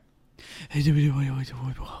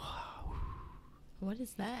What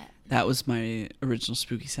is that? That was my original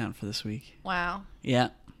spooky sound for this week. Wow. Yeah.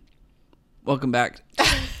 Welcome back.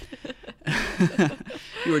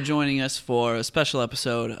 You are joining us for a special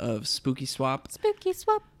episode of Spooky Swap. Spooky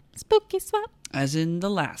swap. Spooky swap. As in the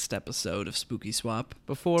last episode of Spooky Swap,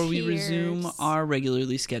 before we resume our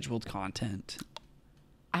regularly scheduled content.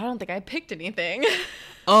 I don't think I picked anything.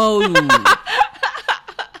 Oh.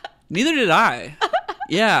 Neither did I.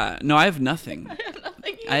 Yeah. No, I have nothing.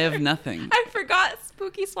 I have nothing. I forgot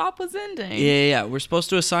Spooky Swap was ending. Yeah. We're supposed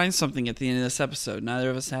to assign something at the end of this episode. Neither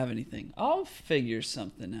of us have anything. I'll figure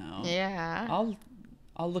something out. Yeah. I'll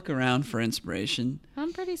look around for inspiration.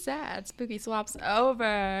 I'm pretty sad. Spooky Swap's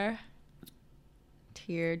over.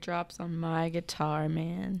 Teardrops on my guitar,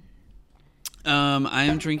 man. I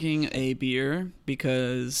am drinking a beer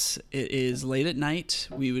because it is late at night.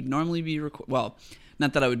 We would normally be well,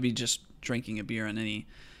 not that I would be just drinking a beer on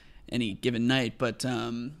any given night, but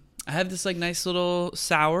I have this like nice little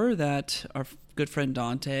sour that our good friend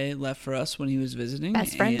Dante left for us when he was visiting.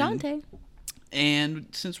 Best friend Dante. And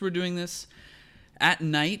since we're doing this at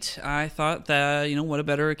night, I thought that,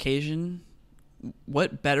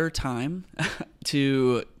 what better time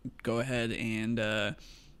to go ahead and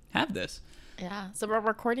have this. Yeah, so we're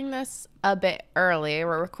recording this a bit early.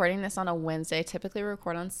 We're recording this on a Wednesday. Typically, we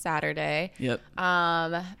record on Saturday. Yep.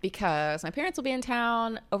 Because my parents will be in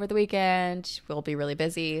town over the weekend. We'll be really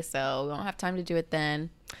busy, so we won't have time to do it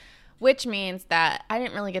then. Which means that I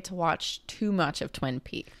didn't really get to watch too much of Twin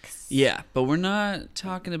Peaks. Yeah, but we're not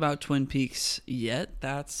talking about Twin Peaks yet.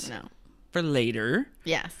 That's for later.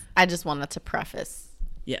 Yes, I just wanted to preface.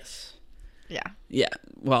 Yes. Yeah. Yeah.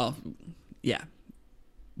 Well, yeah.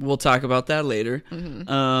 We'll talk about that later.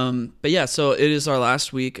 Mm-hmm. But yeah, so it is our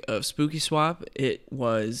last week of Spooky Swap. It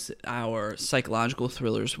was our psychological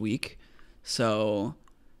thrillers week. So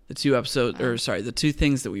the two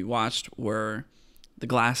things that we watched were The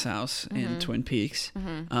Glass House and Twin Peaks.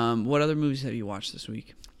 Mm-hmm. What other movies have you watched this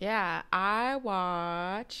week? Yeah, I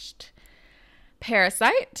watched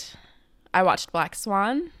Parasite. I watched Black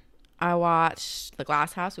Swan. I watched The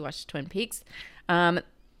Glass House. We watched Twin Peaks.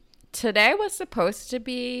 Tomorrow's supposed to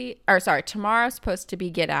be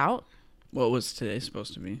Get Out. What was today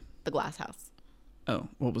supposed to be? The Glass House. Oh,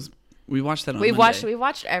 we watched that on Monday. We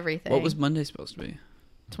watched everything. What was Monday supposed to be?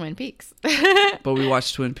 Twin Peaks. But we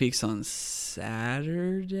watched Twin Peaks on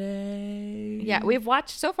Saturday. Yeah, we've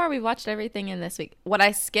watched everything in this week. What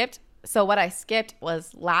I skipped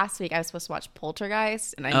was last week I was supposed to watch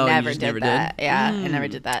Poltergeist, and I never did that. Yeah, I never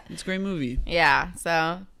did that. It's a great movie. Yeah,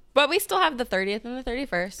 so... But we still have the 30th and the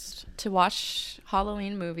 31st to watch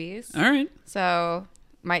Halloween movies. All right. So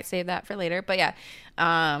might save that for later. But yeah.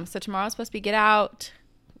 So tomorrow's supposed to be Get Out.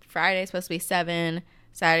 Friday's supposed to be Seven.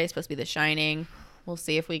 Saturday's supposed to be The Shining. We'll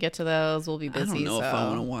see if we get to those. We'll be busy. I don't know if I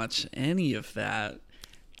want to watch any of that.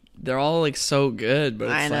 They're all like so good, but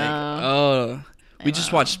it's we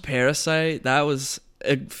just watched Parasite. That was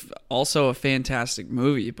also a fantastic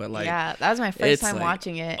movie, but like, yeah, that was my first time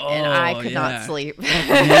watching it, and I could not sleep.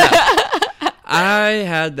 I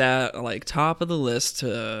had that like top of the list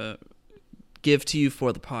to give to you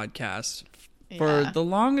for the podcast for the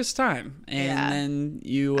longest time, and then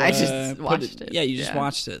I just watched it. Yeah, you just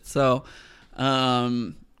watched it. So,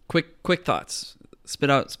 quick thoughts. Spit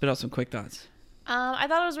out some quick thoughts. I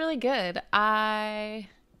thought it was really good.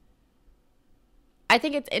 I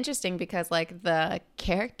think it's interesting because, like, the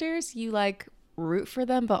characters, you, like, root for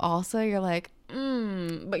them, but also you're like,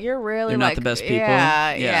 but you're really, they're not the best people.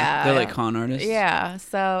 Yeah. They're like con artists. Yeah,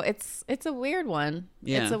 so it's a weird one.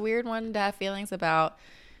 Yeah. It's a weird one to have feelings about.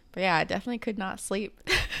 But, yeah, I definitely could not sleep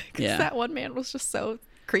because that one man was just so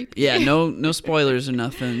creepy. Yeah, no spoilers or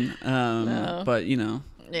nothing, No. but,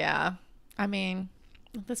 Yeah, I mean...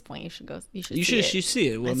 At this point, you should see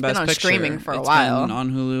it. It's been on streaming for a while. It's been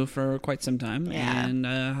on Hulu for quite some time, yeah. And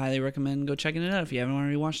I highly recommend go checking it out if you haven't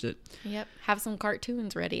already watched it. Yep, have some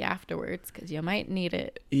cartoons ready afterwards because you might need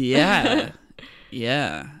it. Yeah,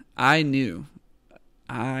 yeah. I knew.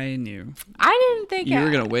 I didn't think you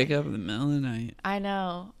were gonna wake up in the middle of the night. I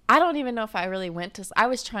know. I don't even know if I really went to. I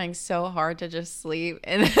was trying so hard to just sleep,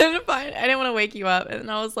 and then I didn't want to wake you up,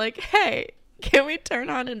 and I was like, "Hey, can we turn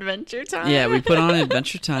on Adventure Time?" Yeah, we put on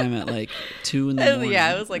Adventure Time at like 2 in the morning.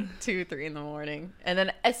 Yeah, it was like 2, 3 in the morning. And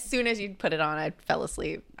then as soon as you put it on, I fell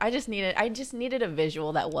asleep. I just needed a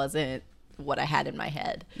visual that wasn't what I had in my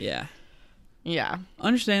head. Yeah. Yeah.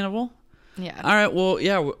 Understandable. Yeah. All right. Well,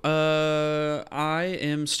 yeah. I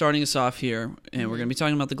am starting us off here, and we're going to be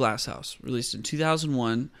talking about The Glass House, released in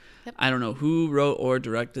 2001. Yep. I don't know who wrote or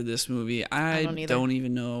directed this movie. I don't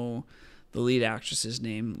even know the lead actress's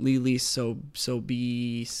name, Lily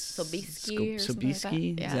Sobieski Sobieski or something like that.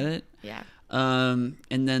 Sobieski, Yeah. is that it? Yeah.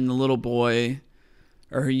 And then the little boy,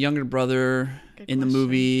 or her younger brother Good in the question.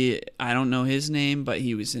 movie, I don't know his name, but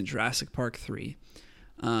he was in Jurassic Park 3.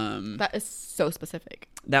 That is so specific.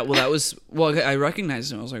 I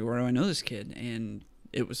recognized him. I was like, where do I know this kid? And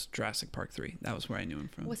it was Jurassic Park 3. That was where I knew him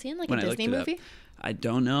from. Was he in like when a I looked Disney it up. movie? I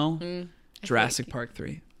don't know. I feel Jurassic like- Park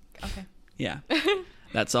 3. Okay. Yeah.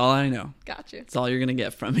 That's all I know. Gotcha. That's all you're going to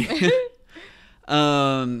get from me.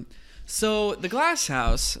 So The Glass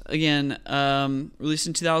House, again, released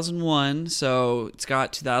in 2001. So it's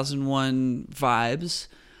got 2001 vibes.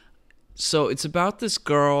 So it's about this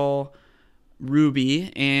girl,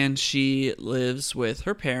 Ruby, and she lives with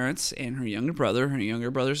her parents and her younger brother. Her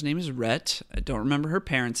younger brother's name is Rhett. I don't remember her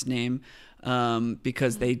parents' name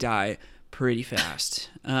because they die pretty fast.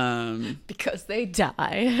 Because they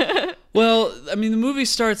die. Well, I mean, the movie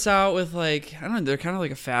starts out with like, I don't know, they're kind of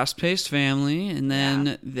like a fast-paced family, and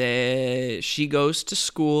then she goes to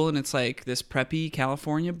school, and it's like this preppy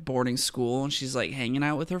California boarding school, and she's like hanging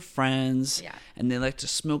out with her friends, and they like to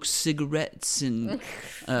smoke cigarettes and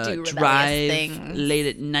drive things. late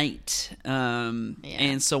at night.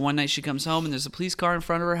 And so one night she comes home, and there's a police car in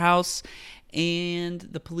front of her house, and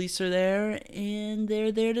the police are there, and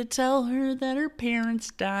they're there to tell her that her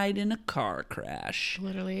parents died in a car crash.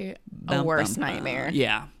 Literally Bum, a worst bum, bum. nightmare.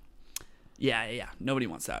 Yeah. Nobody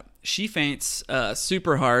wants that. She faints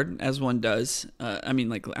super hard, as one does. I mean,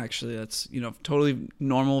 like, actually, that's, totally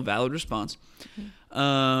normal, valid response.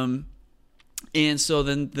 And so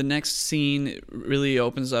then the next scene really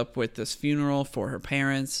opens up with this funeral for her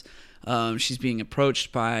parents. She's being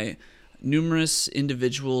approached by numerous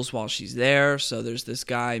individuals while she's there. So there's this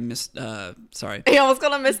guy, sorry. You almost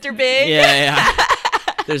called him Mr. Big. Yeah.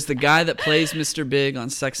 There's the guy that plays Mr. Big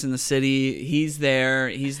on Sex and the City. He's there.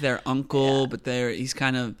 He's their uncle, but he's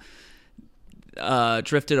kind of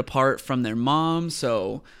drifted apart from their mom.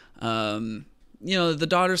 So, the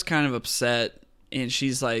daughter's kind of upset, and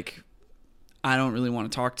she's like, I don't really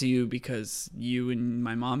want to talk to you because you and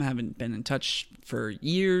my mom haven't been in touch for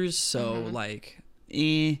years. So,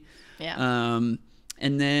 Yeah.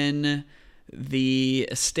 And then the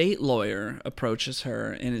estate lawyer approaches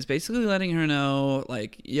her and is basically letting her know,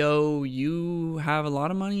 like, yo, you have a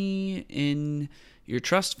lot of money in your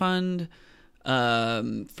trust fund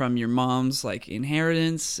from your mom's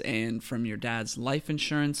inheritance and from your dad's life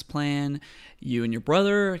insurance plan. You and your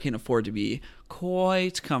brother can afford to be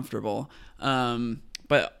quite comfortable.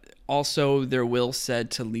 But also their will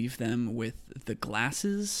said to leave them with the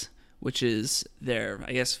Glasses, which is their,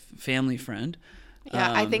 I guess, family friend.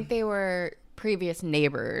 Yeah, I think they were previous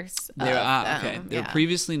neighbors. They were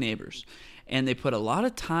previously neighbors, and they put a lot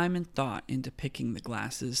of time and thought into picking the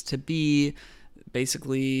Glasses to be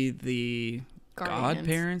basically the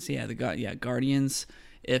godparents. Guardians.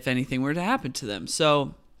 If anything were to happen to them,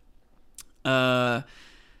 so the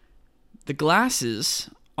Glasses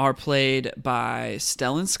are played by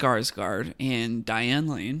Stellan Skarsgård and Diane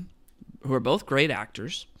Lane, who are both great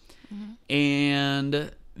actors,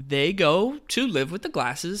 and they go to live with the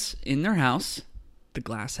Glasses in their house, the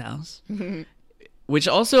Glass House, which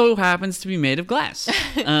also happens to be made of glass.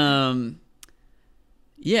 They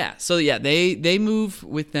move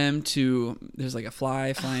with them to, there's like a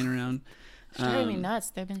fly flying around. It's driving me nuts.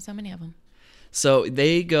 There have been so many of them. So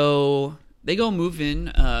they go move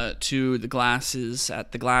in to the Glasses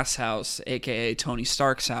at the Glass House, aka Tony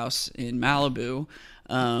Stark's house in Malibu,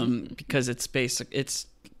 because it's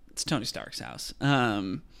Tony Stark's house.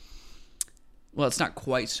 Well, it's not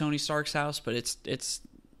quite Tony Stark's house, but it's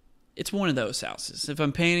one of those houses. If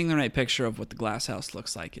I'm painting the right picture of what the Glass House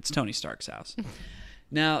looks like, it's Tony Stark's house.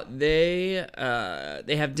 Now they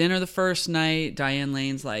have dinner the first night. Diane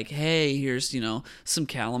Lane's like, "Hey, here's some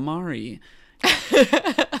calamari."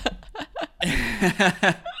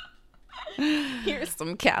 Here's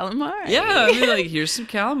some calamari. Yeah, I mean, here's some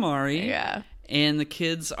calamari. Yeah. And the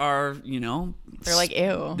kids are, They're like,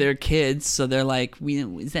 ew. They're kids, so they're like,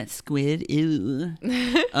 is that squid? Ew.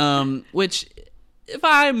 Which, if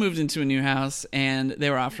I moved into a new house and they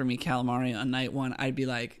were offering me calamari on night one, I'd be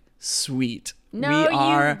like, sweet. No, we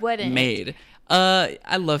are you wouldn't. made. I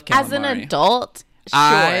love calamari. As an adult, sure.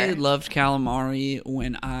 I loved calamari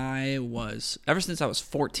when ever since I was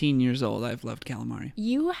 14 years old, I've loved calamari.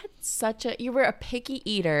 You were a picky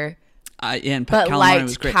eater, But but calamari liked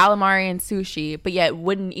was great. calamari and sushi, but yet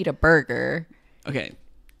wouldn't eat a burger. Okay,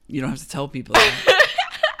 you don't have to tell people that.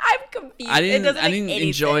 I'm confused. I It didn't doesn't make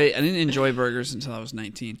any sense. I didn't enjoy burgers until I was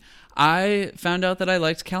 19. I found out that I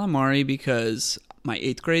liked calamari because my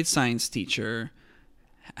 8th grade science teacher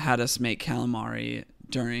had us make calamari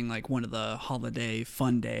during like one of the holiday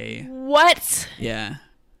fun day. What? Yeah.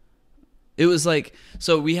 It was like,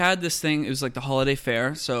 so we had this thing, it was like the holiday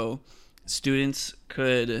fair, so students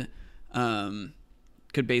could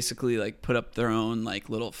basically like put up their own like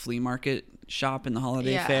little flea market shop in the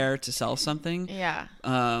holiday fair to sell something. Yeah.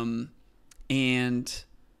 And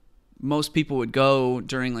most people would go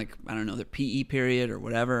during like, I don't know, their PE period or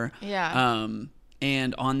whatever. Yeah.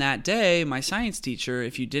 And on that day, my science teacher,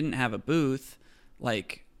 if you didn't have a booth,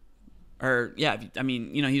 like, or yeah, I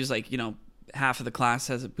mean, you know, he was like, you know, half of the class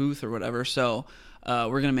has a booth or whatever. So we're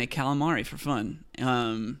going to make calamari for fun.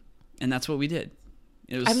 And that's what we did.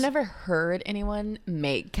 It was, I've never heard anyone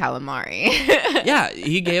make calamari. yeah,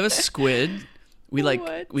 he gave us squid. We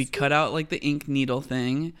What? we cut out like the ink needle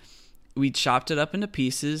thing. We chopped it up into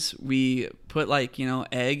pieces. We put like, you know,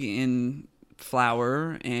 egg in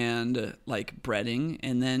flour and like breading,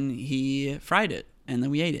 and then he fried it, and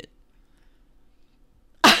then we ate it.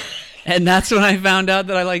 And that's when I found out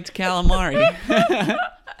that I liked calamari.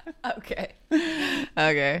 Okay.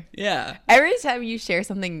 Okay. Yeah. Every time you share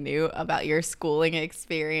something new about your schooling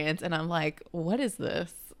experience, and I'm like, what is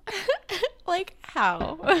this? Like,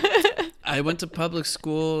 how? I went to public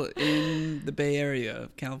school in the Bay Area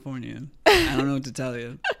of California. I don't know what to tell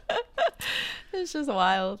you. It's just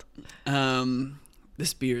wild.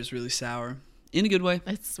 This beer is really sour in a good way.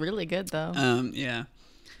 It's really good, though. Yeah.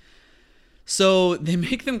 So they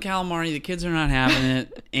make them calamari. The kids are not having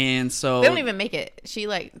it, and so They don't even make it. She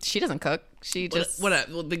doesn't cook. She just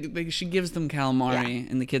she gives them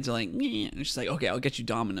calamari, and the kids are like, "Meh," and she's like, "Okay, I'll get you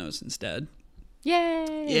Domino's instead."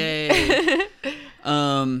 Yay. Yay!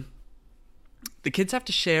 The kids have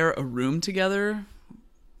to share a room together,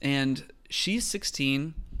 and she's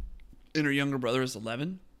 16, and her younger brother is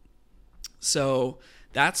 11. So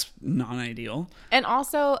that's non-ideal. And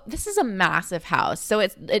also, this is a massive house, so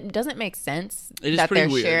it doesn't make sense It is that pretty they're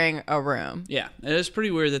weird. sharing a room. Yeah, it is pretty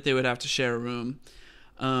weird that they would have to share a room.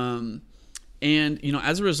 And, you know,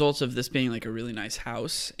 as a result of this being like a really nice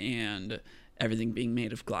house and everything being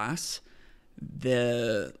made of glass,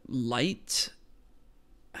 the light,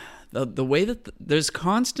 the way that there's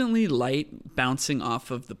constantly light bouncing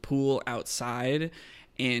off of the pool outside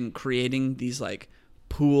and creating these like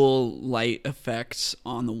pool light effects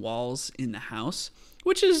on the walls in the house,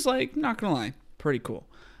 which is like, not gonna lie, pretty cool.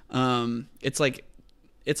 It's like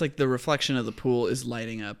the reflection of the pool is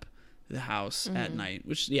lighting up the house at night,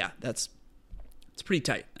 which it's pretty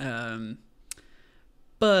tight.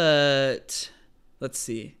 But let's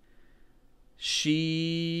see. I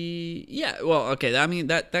mean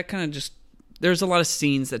that kind of just, there's a lot of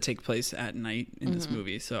scenes that take place at night in this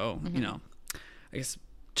movie, so you know, I guess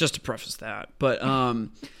just to preface that. But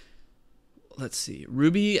let's see.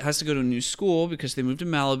 Ruby has to go to a new school because they moved to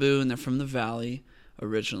Malibu and they're from the Valley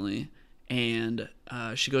originally, and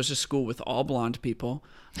she goes to school with all blonde people.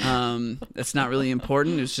 That's not really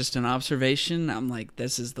important. It was just an observation. I'm like,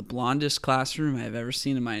 this is the blondest classroom I've ever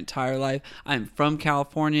seen in my entire life. I'm from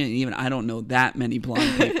California, and even I don't know that many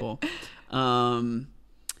blonde people.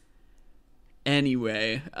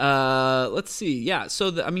 Anyway, let's see. Yeah,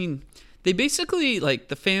 so they basically, like,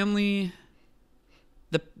 the family,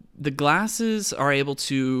 the Glasses are able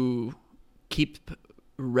to keep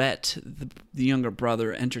Rhett, the younger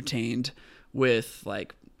brother, entertained with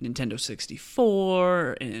like Nintendo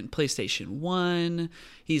 64 and PlayStation 1.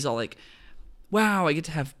 He's all like, wow, I get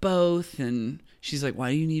to have both. And she's like,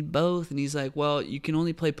 why do you need both? And he's like, well, you can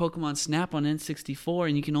only play Pokemon Snap on N64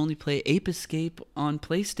 and you can only play Ape Escape on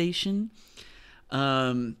PlayStation.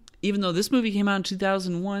 Even though this movie came out in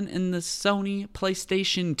 2001 and the Sony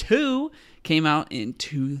PlayStation 2 came out in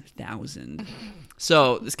 2000.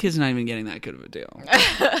 So this kid's not even getting that good of a deal.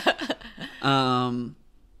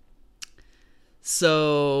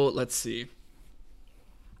 So let's see.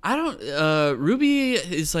 Ruby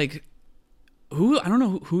is like, I don't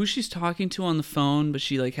know who she's talking to on the phone, but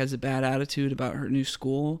she like has a bad attitude about her new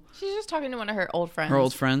school. She's just talking to one of her old friends. Her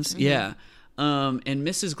old friends, yeah. And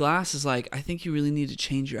Mrs. Glass is like, I think you really need to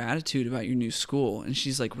change your attitude about your new school. And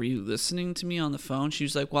she's like, were you listening to me on the phone? She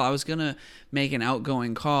was like, well, I was going to make an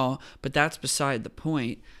outgoing call, but that's beside the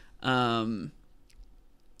point. And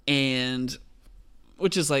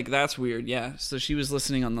which is like, that's weird. Yeah. So she was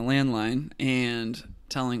listening on the landline and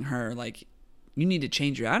telling her like, you need to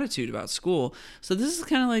change your attitude about school. So this is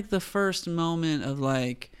kind of like the first moment of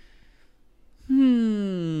like,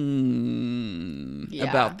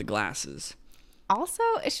 about the Glasses. Also,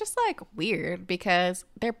 it's just like weird because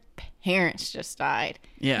their parents just died.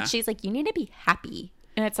 Yeah. And she's like, you need to be happy.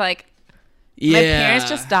 And it's like, Yeah. my parents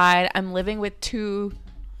just died. I'm living with two.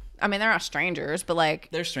 I mean, they're not strangers, but like,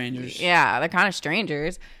 They're strangers. yeah, they're kind of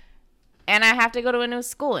strangers. And I have to go to a new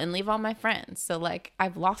school and leave all my friends. So, like,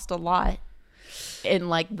 I've lost a lot in,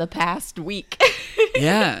 like, the past week.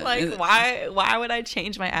 Yeah. Like, why would I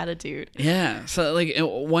change my attitude? Yeah. So, like,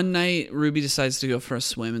 one night, Ruby decides to go for a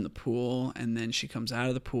swim in the pool, and then she comes out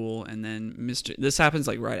of the pool, and then this happens,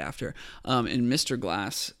 like, right after. And Mr.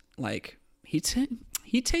 Glass, like, he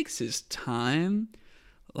takes his time,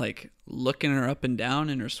 like, looking her up and down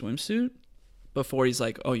in her swimsuit before he's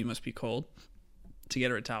like, oh, you must be cold, to get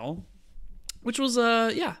her a towel. Which was,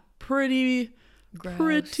 pretty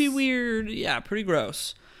weird. Yeah, pretty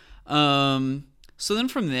gross. So then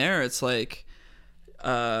from there, it's like,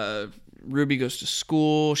 Ruby goes to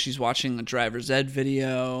school. She's watching a driver's ed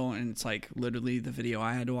video, and it's like literally the video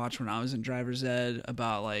I had to watch when I was in driver's ed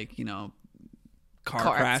about, like, you know,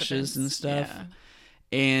 car crashes and stuff. Yeah.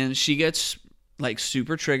 And she gets, like,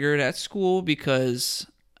 super triggered at school because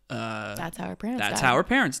That's how her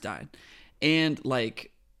parents died. And,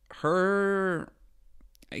 like, her,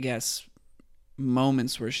 I guess,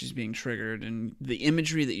 moments where she's being triggered and the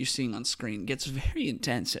imagery that you're seeing on screen gets very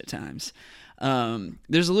intense at times.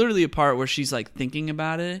 There's literally a part where she's, like, thinking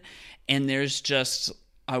about it, and there's just,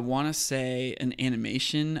 I want to say, an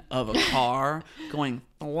animation of a car going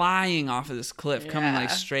flying off of this cliff, coming, like,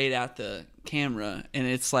 straight at the camera, and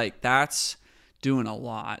it's like, that's doing a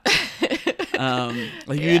lot.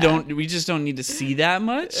 We just don't need to see that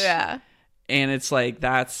much. Yeah. And it's like,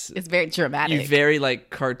 it's very dramatic. Very, like,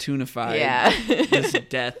 cartoonified this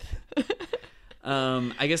death.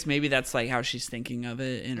 I guess maybe that's, like, how she's thinking of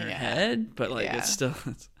it in her head, but, like, it's still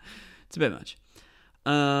it's a bit much.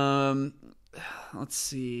 Let's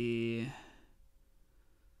see.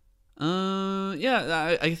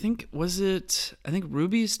 I think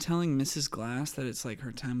Ruby's telling Mrs. Glass that it's, like,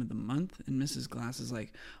 her time of the month, and Mrs. Glass is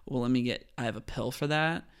like, well, I have a pill for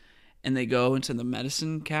that. And they go into the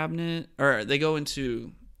medicine cabinet, or they go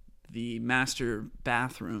into the master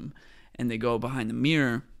bathroom, and they go behind the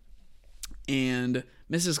mirror, and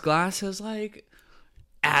Mrs. Glass has, like,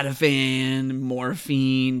 Ativan,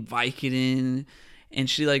 morphine, Vicodin, and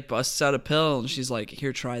she, like, busts out a pill, and she's like,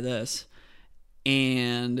 here, try this.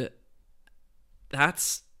 And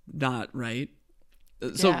that's not right.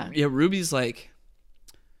 So, Ruby's like,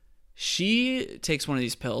 she takes one of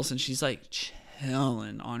these pills, and she's, like,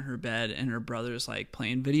 chilling on her bed, and her brother's, like,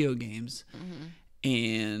 playing video games.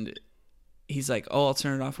 And he's like, oh, I'll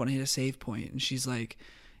turn it off when I hit a save point. And she's like,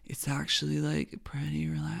 it's actually, like, pretty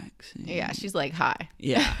relaxing. Yeah, she's, like, high.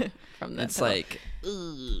 Yeah. From the it's pill. like,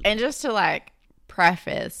 ugh. And just to, like,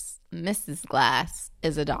 preface, Mrs. Glass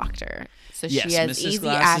is a doctor, so she has Mrs. easy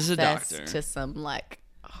Glass is a access doctor. to some, like,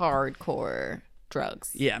 hardcore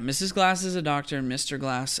drugs. Yeah, Mrs. Glass is a doctor, and Mr.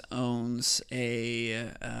 Glass owns a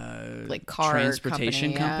like, car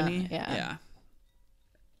transportation company. Yeah.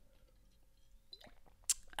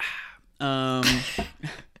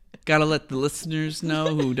 Gotta let the listeners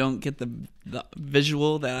know who don't get the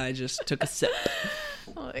visual that I just took a sip.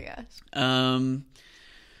 Oh my gosh.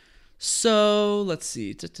 So let's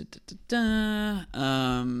see.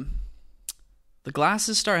 The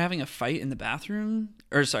Glasses start having a fight in the bathroom,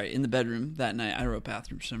 in the bedroom that night. I wrote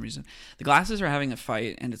bathroom for some reason. The Glasses are having a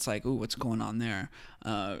fight, and it's like, ooh, what's going on there?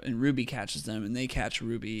 And Ruby catches them, and they catch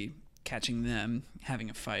Ruby catching them having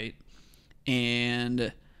a fight.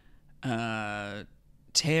 And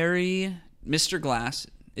Terry, Mr. Glass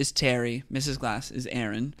is Terry, Mrs. Glass is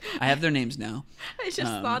Aaron. I have their names now. I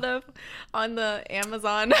just thought of on the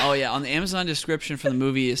Amazon. Oh yeah, on the Amazon description for the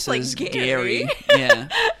movie it says like Gary. Yeah,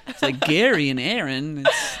 it's like Gary and Aaron.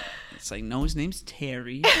 It's like, no, his name's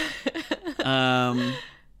Terry.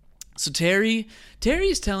 So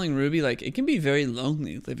Terry's telling Ruby, like, it can be very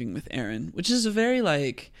lonely living with Aaron, which is a very,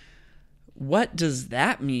 like, what does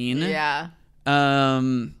that mean? Yeah.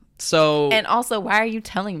 So, and also, why are you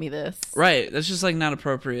telling me this? Right, that's just, like, not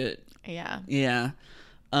appropriate. Yeah. Yeah.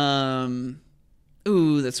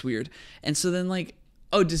 Ooh, that's weird. And so then, like,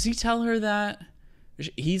 oh, does he tell her that?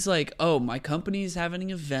 He's like, oh, my company's having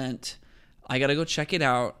an event. I gotta go check it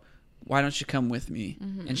out. Why don't you come with me?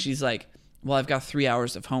 Mm-hmm. And she's like, well, I've got 3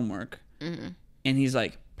 hours of homework. Mm-hmm. And he's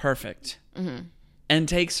like, perfect. Mm-hmm. And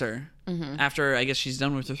takes her after, I guess, she's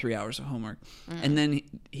done with her 3 hours of homework. Mm-hmm. And then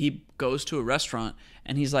he goes to a restaurant,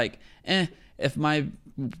 and he's like, if my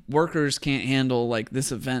workers can't handle, like,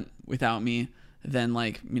 this event without me, then,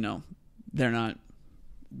 like, you know, they're not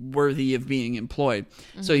worthy of being employed.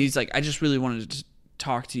 Mm-hmm. So he's like, I just really wanted to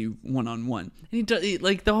talk to you one-on-one. And he does,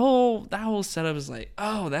 like, that whole setup is like,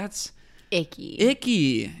 oh, that's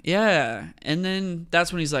icky. Yeah. And then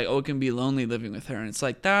that's when he's like, oh, it can be lonely living with her. And it's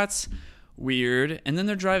like, that's weird. And then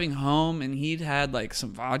they're driving home, and he'd had, like,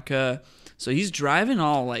 some vodka, So he's driving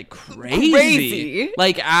all like crazy.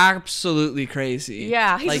 Like absolutely crazy.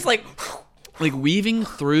 Yeah, he's just like weaving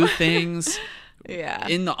through things. Yeah.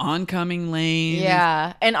 In the oncoming lane.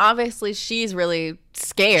 Yeah. And obviously she's really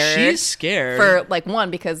scared. She's scared. For, like, one,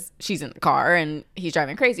 because she's in the car and he's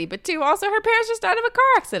driving crazy. But two, also her parents just died of a car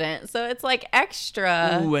accident. So it's, like,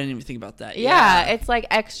 extra. Ooh, I didn't even think about that. Yeah. It's, like,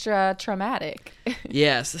 extra traumatic.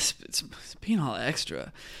 Yes. It's being all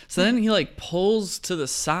extra. So then he, like, pulls to the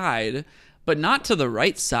side, but not to the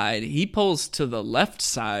right side. He pulls to the left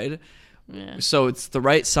side. Yeah. So it's the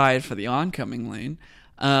right side for the oncoming lane.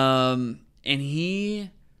 And he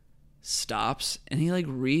stops and he like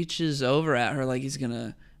reaches over at her like he's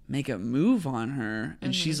gonna make a move on her,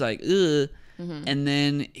 and she's like, ugh. And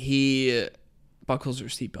then he buckles her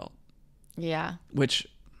seatbelt. Yeah. Which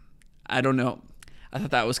I don't know. I thought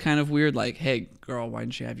that was kind of weird. Like, hey girl, why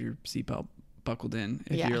didn't you have your seatbelt buckled in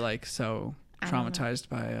if you're like so traumatized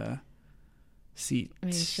by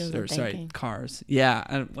seats or cars?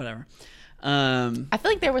 Yeah, whatever. I feel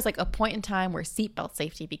like there was like a point in time where seatbelt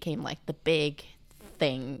safety became like the big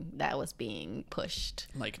thing that was being pushed.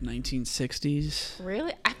 Like 1960s?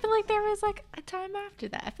 Really? I feel like there was like a time after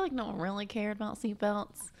that. I feel like no one really cared about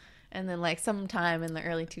seatbelts. And then like sometime in the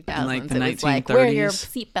early 2000s, like the it was like, wear your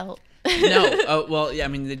seatbelt. No. Oh, well, yeah, I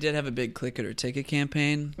mean, they did have a big click it or take it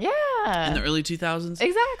campaign. Yeah. In the early 2000s.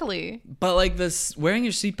 Exactly. But like this, wearing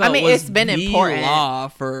your seatbelt was it's been the important law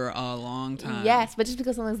for a long time. Yes, but just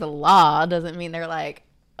because something's the law doesn't mean they're like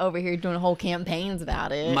over here doing whole campaigns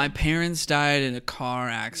about it. My parents died in a car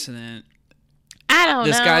accident. I don't know.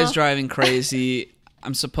 This guy's driving crazy.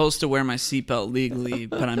 I'm supposed to wear my seatbelt legally,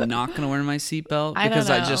 but I'm not going to wear my seatbelt because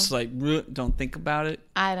I just like don't think about it.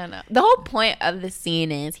 I don't know. The whole point of the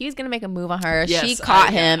scene is he was going to make a move on her. Yes, she caught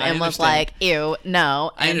him and was like, ew,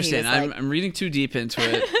 no. And I understand. I'm reading too deep into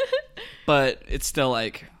it, but it's still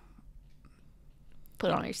like, put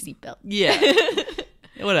on your seatbelt. Yeah.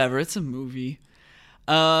 Whatever. It's a movie.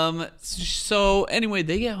 So anyway,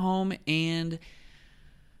 they get home and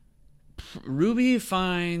Ruby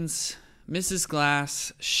finds Mrs.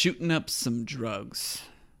 Glass shooting up some drugs.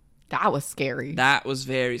 That was scary. That was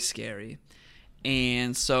very scary.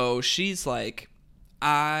 And so she's like,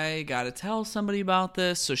 I gotta tell somebody about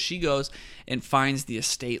this. So she goes and finds the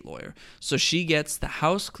estate lawyer. So she gets the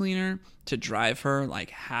house cleaner to drive her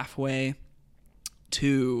like halfway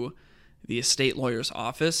to the estate lawyer's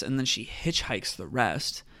office, and then she hitchhikes the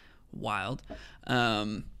rest. Wild.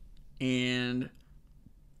 And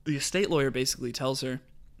the estate lawyer basically tells her,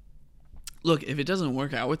 look, if it doesn't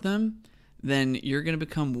work out with them, then you're going to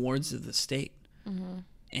become wards of the state. Mm-hmm.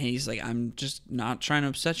 And he's like, I'm just not trying to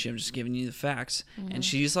upset you. I'm just giving you the facts. Mm-hmm. And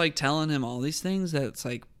she's like telling him all these things that's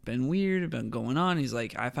like been weird, been going on. He's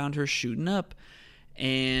like, I found her shooting up.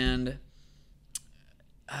 And,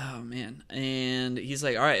 oh man. And he's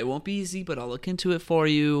like, all right, it won't be easy, but I'll look into it for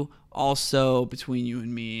you. Also, between you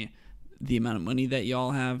and me, the amount of money that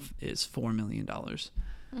y'all have is $4 million.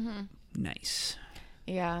 Mm-hmm. Nice.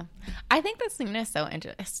 Yeah. I think this scene is so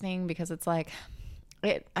interesting because it's like,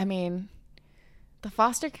 the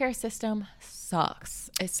foster care system sucks.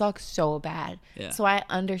 It sucks so bad. Yeah. So I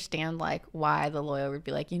understand like why the lawyer would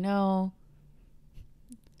be like,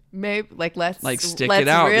 maybe like let's stick it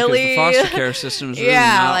out really, because the foster care system is really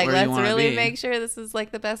not like where you want to be. Let's really make sure this is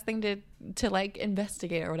like the best thing to like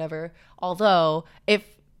investigate or whatever. Although if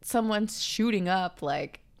someone's shooting up,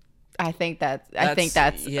 like I think that's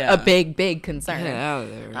a big concern. Get out of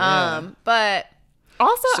there. Yeah. But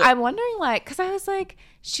also I'm wondering like, because I was like,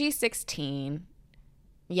 she's 16.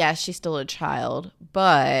 Yeah, she's still a child,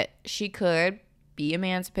 but she could be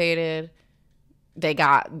emancipated.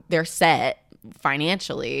 They're set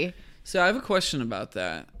financially. So I have a question about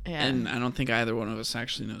that. Yeah. And I don't think either one of us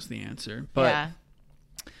actually knows the answer. But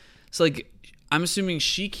so like, I'm assuming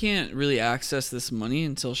she can't really access this money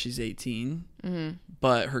until she's 18. Mm-hmm.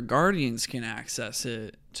 But her guardians can access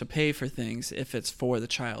it to pay for things if it's for the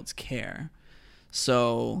child's care.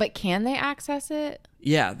 So, but can they access it?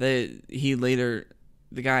 Yeah, later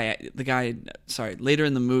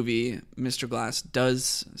in the movie, Mr. Glass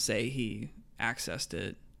does say he accessed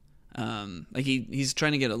it. Like he's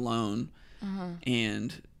trying to get a loan,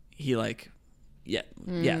 and he Point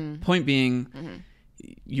being,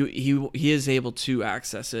 he is able to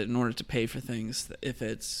access it in order to pay for things if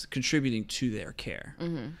it's contributing to their care.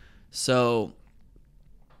 Mm-hmm. So,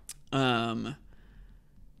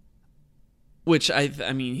 which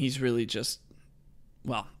I mean, he's really just,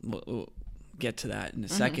 well, we'll get to that in a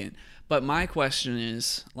second. But my question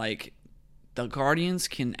is, like, the guardians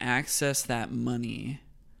can access that money,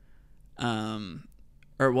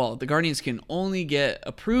 the guardians can only get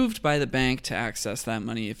approved by the bank to access that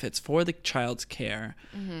money if it's for the child's care.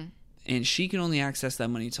 Mm-hmm. And she can only access that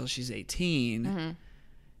money until she's 18. Mm-hmm.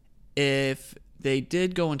 If they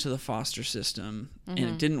did go into the foster system and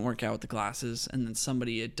it didn't work out with the Glasses, and then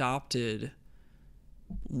somebody adopted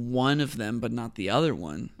one of them but not the other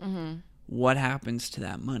one, what happens to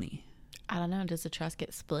that money? I don't know. Does the trust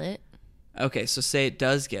get split? Okay, so say it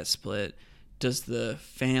does get split. Does the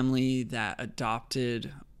family that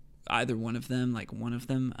adopted either one of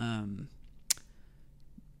them,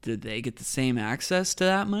 did they get the same access to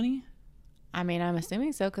that money? I mean, I'm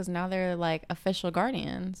assuming so, because now they're like official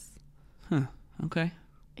guardians. Huh. Okay.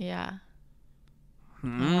 Yeah. I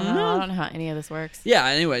don't know how any of this works. Yeah,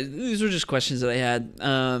 anyway, these were just questions that I had.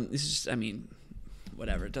 This is just, I mean,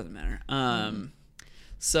 whatever, it doesn't matter.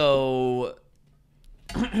 So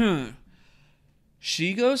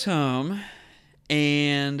she goes home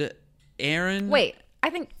and Aaron... Wait, I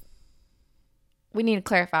think we need to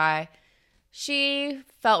clarify. She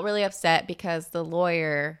felt really upset because the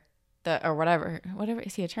lawyer... or whatever,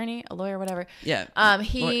 is he attorney, a lawyer, whatever? Yeah.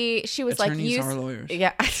 She was like, attorneys are lawyers.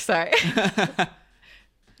 Yeah, sorry.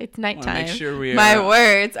 It's nighttime. Make sure my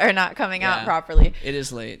words are not coming out properly. It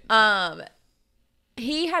is late.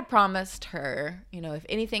 He had promised her, if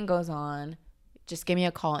anything goes on, just give me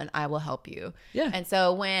a call and I will help you. Yeah. And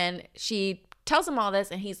so when she tells him all this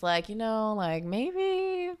and he's like,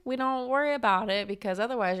 maybe we don't worry about it because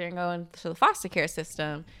otherwise you're going to the foster care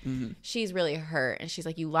system. Mm-hmm. She's really hurt. And she's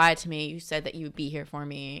like, you lied to me. You said that you would be here for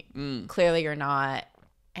me. Clearly you're not.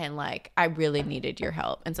 And I really needed your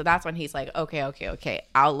help. And so that's when he's like, okay.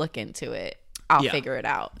 I'll look into it. I'll figure it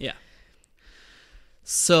out. Yeah.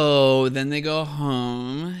 So then they go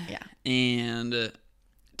home. Yeah. And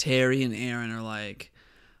Terry and Aaron are like,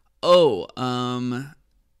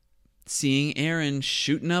 seeing Aaron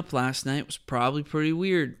shooting up last night was probably pretty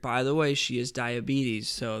weird. By the way, she has diabetes,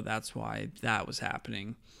 so that's why that was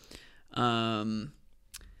happening. And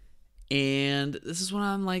this is when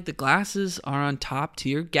I'm like, the Glasses are on top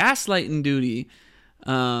tier gaslighting duty.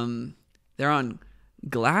 They're on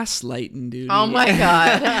glasslighting duty. Oh my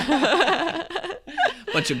God.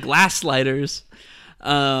 Bunch of glasslighters.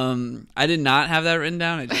 I did not have that written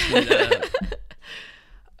down. I just made that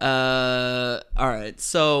up. All right,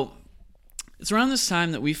 so it's around this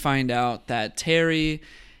time that we find out that Terry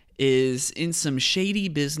is in some shady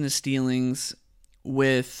business dealings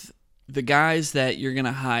with the guys that you're going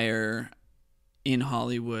to hire in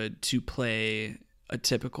Hollywood to play a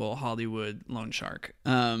typical Hollywood loan shark.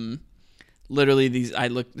 Literally, I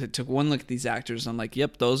took one look at these actors. I'm like,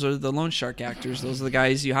 yep, those are the loan shark actors. Those are the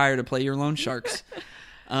guys you hire to play your loan sharks.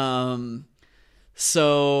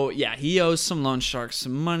 So, yeah, he owes some loan sharks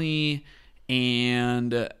some money.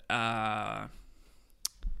 And oh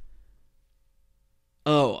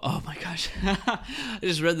my gosh. I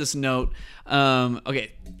just read this note.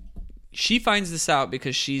 Okay. She finds this out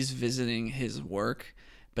because she's visiting his work,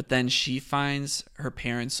 but then she finds her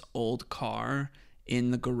parents' old car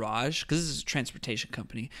in the garage, because this is a transportation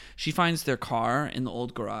company. She finds their car in the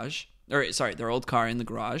old garage, their old car in the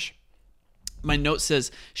garage. My note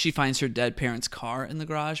says she finds her dead parents' car in the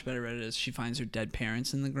garage, but I read it as she finds her dead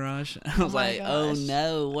parents in the garage. I was like, gosh. Oh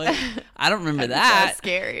no, what? I don't remember that. So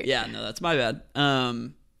scary. Yeah, no, that's my bad.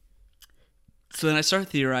 So then I start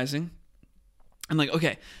theorizing. I'm like,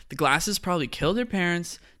 okay, the Glasses probably killed their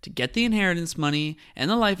parents to get the inheritance money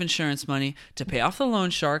and the life insurance money to pay off the loan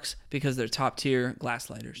sharks because they're top tier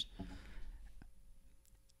glasslighters.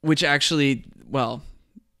 Which actually, well,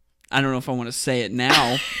 I don't know if I want to say it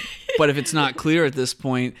now, but if it's not clear at this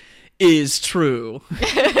point, is true.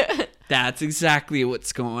 That's exactly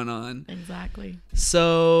what's going on. Exactly.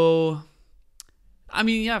 So, I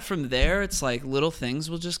mean, yeah, from there, it's like little things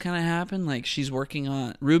will just kind of happen. Like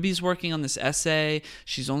Ruby's working on this essay.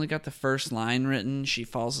 She's only got the first line written. She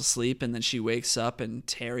falls asleep and then she wakes up and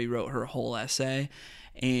Terry wrote her whole essay.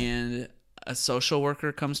 And a social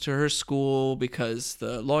worker comes to her school because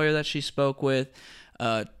the lawyer that she spoke with,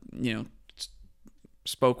 I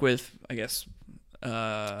guess,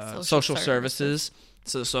 social services.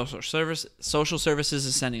 So the social services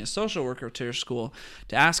is sending a social worker to her school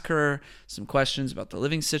to ask her some questions about the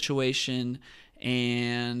living situation.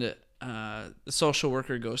 And the social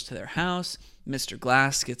worker goes to their house. Mr.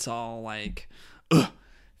 Glass gets all like, ugh,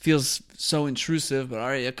 feels so intrusive, but all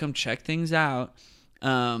right, I'll come check things out.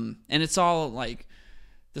 And it's all like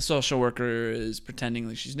the social worker is pretending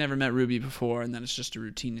like she's never met Ruby before, and then it's just a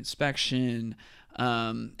routine inspection.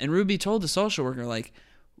 And Ruby told the social worker, like,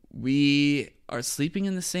 we are sleeping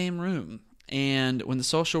in the same room. And when the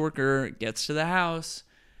social worker gets to the house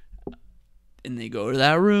and they go to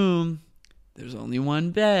that room, there's only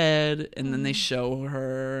one bed. And then they show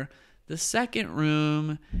her the second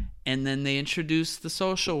room, and then they introduce the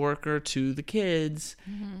social worker to the kids.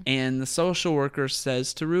 And the social worker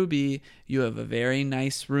says to Ruby, "You have a very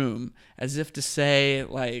nice room," as if to say,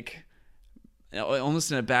 like,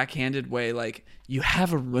 almost in a backhanded way, like, you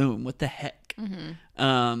have a room, what the heck?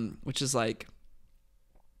 Which is like,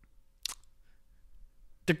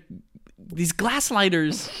 these glass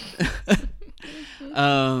lighters.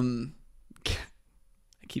 I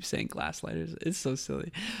keep saying glass lighters. It's so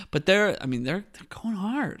silly, but they're going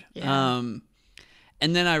hard. Yeah. And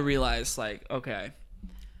then I realized, like, okay,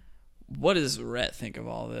 what does Rhett think of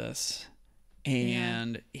all this?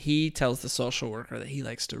 And he tells the social worker that he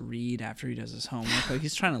likes to read after he does his homework. Like,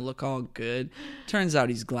 he's trying to look all good. Turns out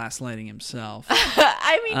he's gaslighting himself.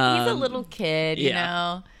 I mean, he's a little kid, you yeah.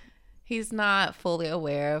 know. He's not fully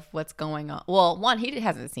aware of what's going on. Well, one, he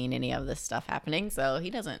hasn't seen any of this stuff happening, so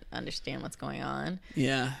he doesn't understand what's going on.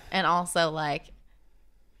 Yeah. And also, like,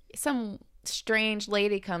 some strange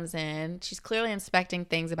lady comes in. She's clearly inspecting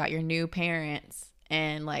things about your new parents.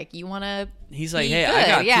 And, like, you want to He's like, be hey, good. I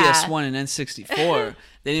got Yeah. PS1 and N64.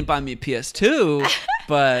 They didn't buy me a PS2,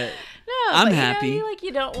 but No, I'm but, happy. You know,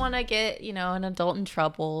 you don't want to get, an adult in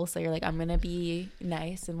trouble. So you're like, I'm going to be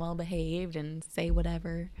nice and well behaved and say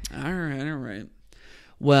whatever. All right.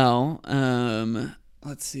 Well,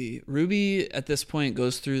 let's see. Ruby at this point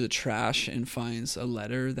goes through the trash and finds a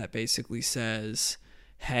letter that basically says,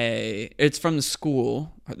 hey, it's from the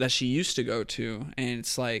school that she used to go to. And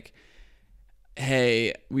it's like,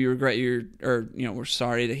 hey, we regret we're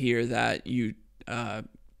sorry to hear that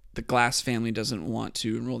the Glass family doesn't want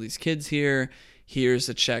to enroll these kids here. Here's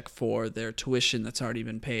a check for their tuition that's already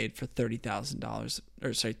been paid for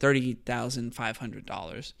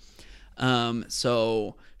 $30,500.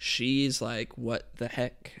 So she's like, what the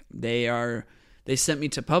heck? They sent me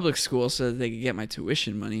to public school so that they could get my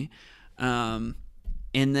tuition money. And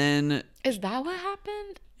then, Is that what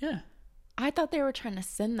happened? yeah. I thought they were trying to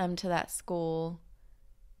send them to that school.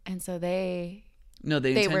 And so they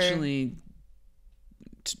intentionally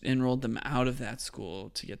enrolled them out of that school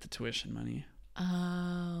to get the tuition money.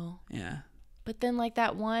 Oh. Yeah. But then, like,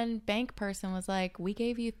 that one bank person was like, we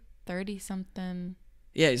gave you 30 something.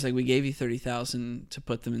 Yeah, he's like, we gave you $30,000 to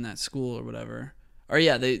put them in that school or whatever. Or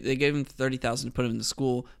yeah, they gave him $30,000 to put them in the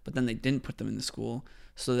school, but then they didn't put them in the school,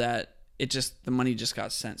 so that the money just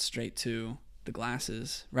got sent straight to the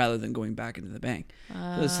Glasses rather than going back into the bank.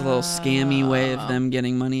 So it's a little scammy way of them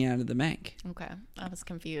getting money out of the bank. Okay. I was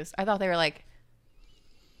confused. I thought they were like,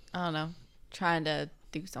 I don't know, trying to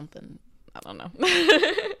do something. I don't know.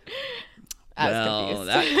 I was confused.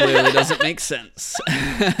 That clearly doesn't make sense.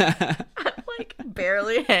 I'm like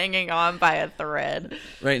barely hanging on by a thread.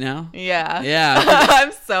 Right now? Yeah. Yeah.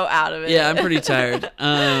 I'm so out of it. Yeah, I'm pretty tired.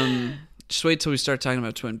 Just wait till we start talking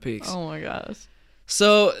about Twin Peaks. Oh my gosh.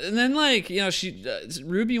 So, and then, like,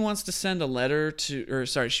 Ruby wants to send a letter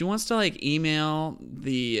she wants to, like, email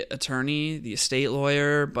the attorney, the estate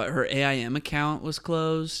lawyer, but her AIM account was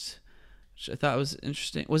closed, which I thought was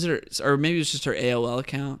interesting. Was it or maybe it was just her AOL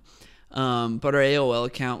account. But her AOL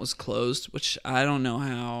account was closed, which I don't know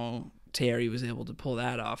how Terry was able to pull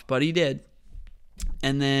that off, but he did.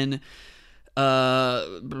 And then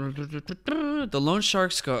the loan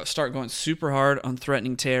sharks start going super hard on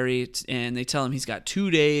threatening Terry, and they tell him he's got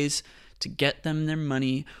 2 days to get them their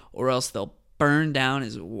money, or else they'll burn down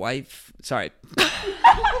his wife. Sorry.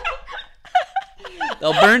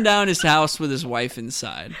 They'll burn down his house with his wife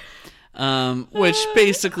inside, which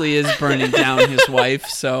basically is burning down his wife.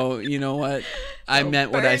 So you know what? I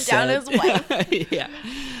meant what I said. Burn down his wife. Yeah.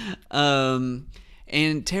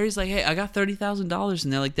 And Terry's like, hey, I got $30,000,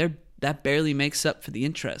 and they're like, that barely makes up for the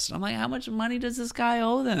interest. And I'm like, how much money does this guy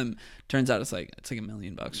owe them? Turns out it's like $1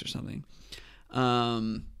 million or something.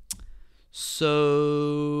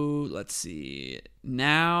 So let's see.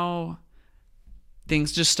 Now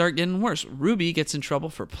things just start getting worse. Ruby gets in trouble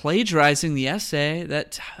for plagiarizing the essay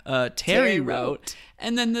that Terry wrote.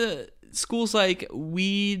 And then the school's like,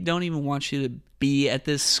 we don't even want you to be at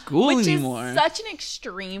this school anymore. Which is such an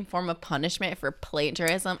extreme form of punishment for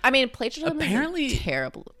plagiarism. I mean, plagiarism apparently is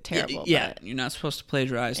terrible. Yeah, but you're not supposed to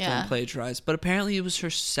plagiarize. Yeah. Don't plagiarize. But apparently it was her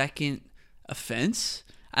second offense.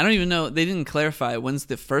 I don't even know. They didn't clarify when's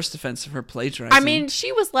the first offense of her plagiarizing. I mean,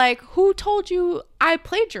 she was like, who told you I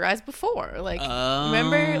plagiarized before? Like,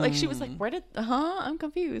 remember? Like, she was like, I'm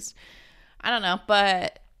confused. I don't know.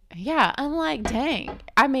 But yeah, I'm like, dang.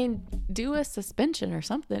 I mean, do a suspension or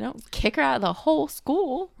something. Don't kick her out of the whole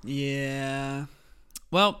school. Yeah.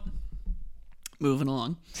 Well, moving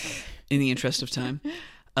along in the interest of time.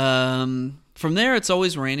 From there, it's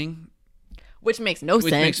always raining. Which makes no sense.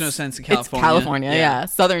 Which makes no sense in California. It's California, yeah.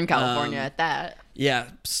 Southern California at that. Yeah,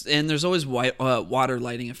 and there's always water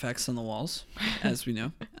lighting effects on the walls, as we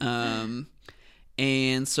know.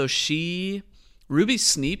 And so Ruby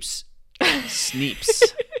Sneeps,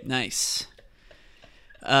 nice.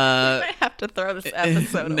 I might have to throw this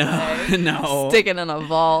episode away. No. Stick it in a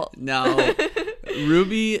vault. No.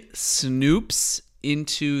 Ruby snoops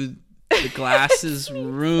into the Glasses'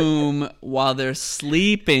 room while they're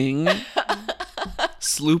sleeping.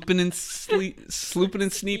 Slooping and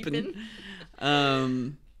sneeping.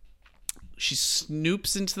 She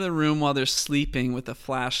snoops into the room while they're sleeping with a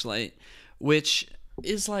flashlight, which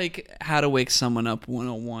is like how to wake someone up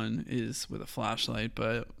 101 is with a flashlight,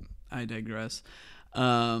 but I digress.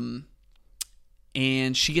 And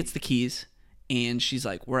she gets the keys and she's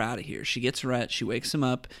like, we're out of here. She gets Rhett. She wakes him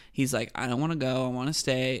up. He's like, I don't want to go. I want to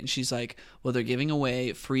stay. And she's like, well, they're giving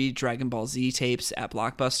away free Dragon Ball Z tapes at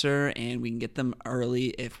Blockbuster and we can get them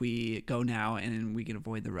early if we go now and we can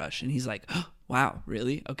avoid the rush. And he's like, oh, wow,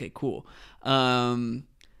 really? Okay, cool.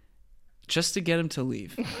 Just to get him to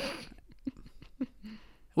leave.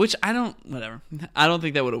 Which whatever. I don't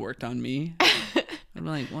think that would have worked on me. I'm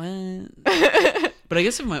like, what? But I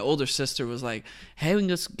guess if my older sister was like, hey, we can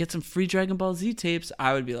just get some free Dragon Ball Z tapes,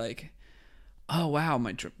 I would be like, oh, wow,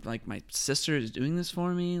 my sister is doing this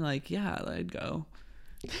for me? Like, yeah, I'd go.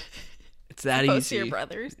 It's that easy. To your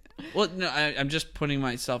brothers? Well, no, I'm just putting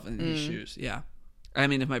myself in these shoes. Yeah. I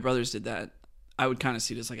mean, if my brothers did that, I would kind of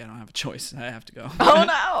see it as like, I don't have a choice. I have to go. Oh,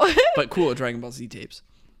 no. But cool, Dragon Ball Z tapes.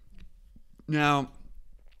 Now,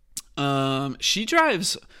 she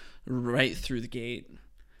drives right through the gate.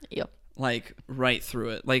 Yep. Like right through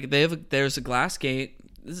it. Like there's a glass gate.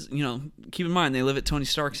 This is, keep in mind they live at Tony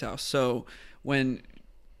Stark's house. So when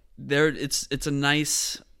it's a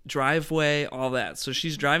nice driveway, all that. So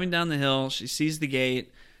she's driving down the hill. She sees the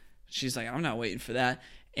gate. She's like, I'm not waiting for that,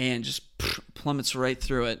 and just plummets right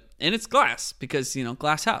through it. And it's glass because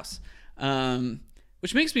glass house.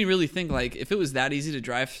 Which makes me really think like if it was that easy to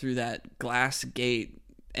drive through that glass gate,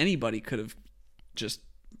 anybody could have just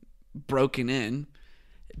broken in.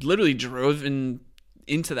 Literally drove into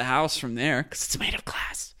the house from there because it's made of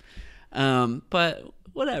glass. But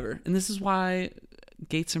whatever. And this is why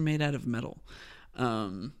gates are made out of metal.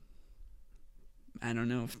 I don't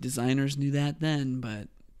know if designers knew that then, but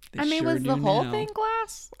they was the whole thing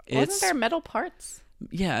glass? Wasn't there metal parts?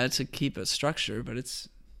 Yeah, to keep a structure, but it's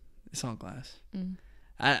all glass.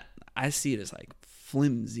 I see it as like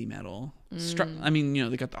flimsy metal. I mean,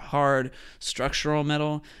 they got the hard structural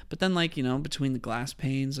metal, but then like, between the glass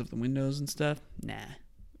panes of the windows and stuff, nah,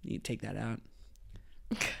 you take that out.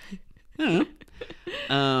 I don't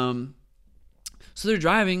know. So they're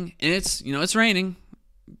driving and it's raining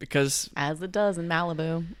because as it does in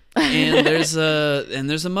Malibu. and there's a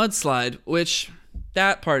mudslide, which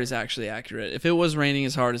that part is actually accurate. If it was raining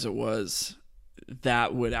as hard as it was,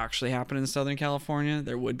 that would actually happen in Southern California.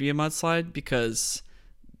 There would be a mudslide because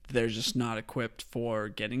they're just not equipped for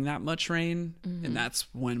getting that much rain, and that's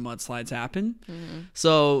when mudslides happen.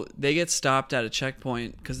 So they get stopped at a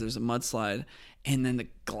checkpoint because there's a mudslide, and then the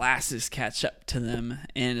glasses catch up to them,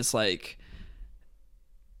 and it's like,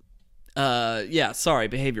 sorry,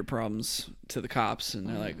 behavior problems to the cops, and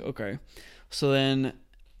they're like, okay. So then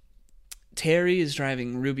Terry is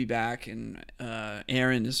driving Ruby back, and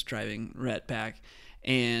Aaron is driving Rhett back,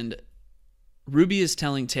 and Ruby is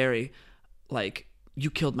telling Terry, like, you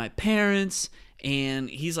killed my parents, and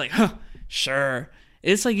he's like, huh, sure.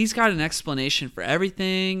 It's like he's got an explanation for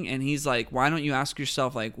everything, and he's like, why don't you ask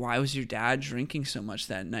yourself, like, why was your dad drinking so much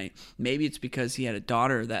that night? Maybe it's because he had a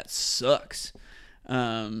daughter that sucks.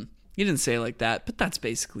 He didn't say it like that, but that's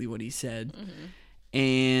basically what he said.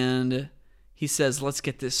 And he says, let's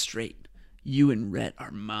get this straight. You and Rhett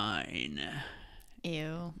are mine.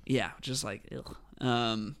 Ew. Yeah, just like, ugh.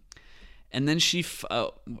 And then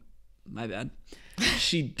my bad.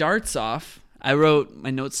 She darts off.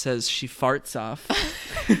 My note says she farts off.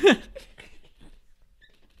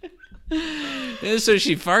 So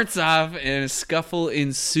she farts off and a scuffle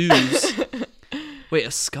ensues. Wait,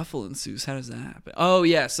 a scuffle ensues? How does that happen? Oh,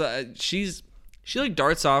 yeah. So she like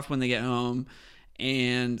darts off when they get home,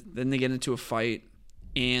 and then they get into a fight,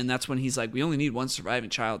 and that's when he's like, we only need one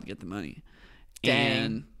surviving child to get the money. Dang.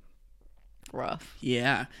 And rough.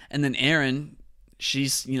 Yeah. And then Erin,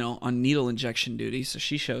 she's, on needle injection duty, so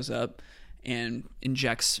she shows up and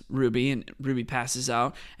injects Ruby, and Ruby passes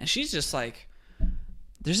out, and she's just like,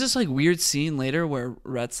 there's this like weird scene later where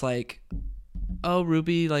Rhett's like, oh,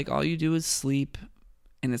 Ruby, like all you do is sleep,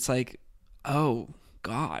 and it's like, oh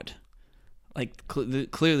God, like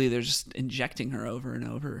clearly they're just injecting her over and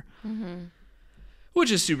over,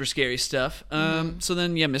 which is super scary stuff. So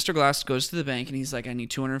then, Mr. Glass goes to the bank and he's like, I need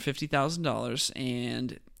 $250,000.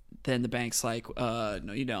 And then the bank's like,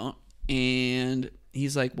 no, you don't. And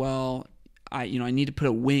he's like, well, I need to put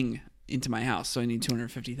a wing into my house, so I need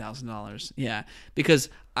 $250,000. Yeah, because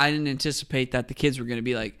I didn't anticipate that the kids were going to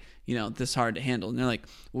be like, this hard to handle. And they're like,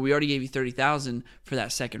 well, we already gave you $30,000 for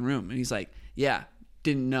that second room. And he's like, yeah,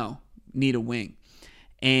 didn't know, need a wing.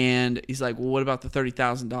 And he's like, well, what about the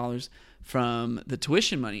 $30,000 from the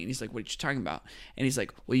tuition money? And he's like, what are you talking about? And he's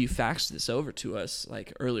like, well, you faxed this over to us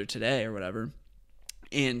like earlier today or whatever.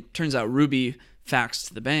 And turns out Ruby faxed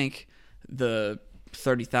to the bank the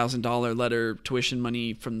 $30,000 letter tuition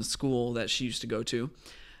money from the school that she used to go to.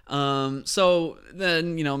 So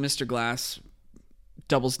then, Mr. Glass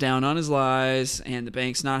doubles down on his lies and the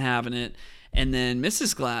bank's not having it. And then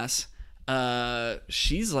Mrs. Glass,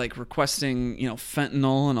 she's like requesting,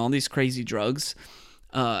 fentanyl and all these crazy drugs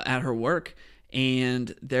at her work.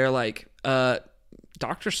 And they're like,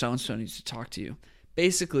 Dr. So-and-so needs to talk to you.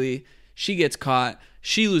 Basically, she gets caught.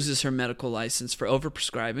 She loses her medical license for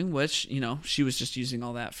overprescribing, which, she was just using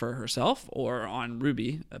all that for herself or on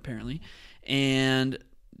Ruby, apparently. And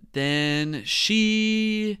then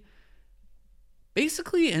she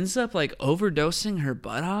basically ends up like overdosing her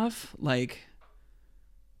butt off. Like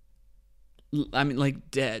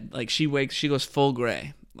dead. Like she goes full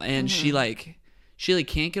gray. And she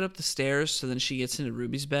can't get up the stairs, so then she gets into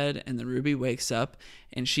Ruby's bed, and then Ruby wakes up,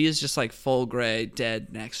 and she is just like full gray,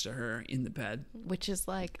 dead next to her in the bed. Which is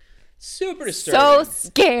like super disturbing. So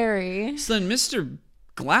scary. So then Mr.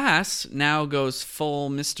 Glass now goes full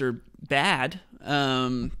Mr. Bad.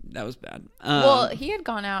 That was bad. Well, he had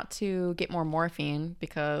gone out to get more morphine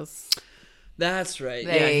because... That's right.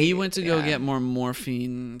 He went to go get more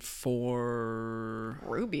morphine for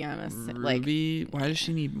Ruby, honestly. Ruby? Why does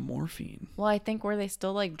she need morphine? Well, I think were they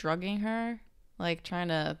still like drugging her? Like trying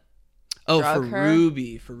to drug her?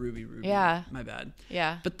 Ruby. Yeah. My bad.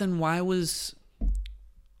 Yeah. But then why was...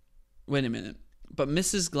 Wait a minute. But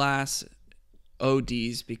Mrs. Glass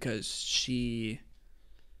ODs because she...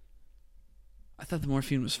 I thought the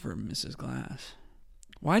morphine was for Mrs. Glass.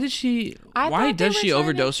 Why does she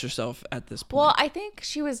overdose herself at this point? Well, I think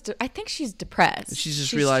I think she's depressed. She's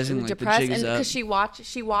just realizing like the jig is up. Because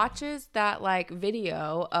she watches that like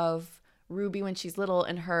video of Ruby when she's little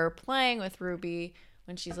and her playing with Ruby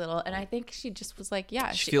when she's little, and I think she just was like,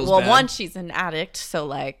 yeah, she feels bad. One, she's an addict, so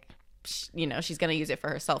like, she's gonna use it for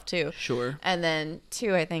herself too. Sure. And then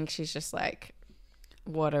two, I think she's just like,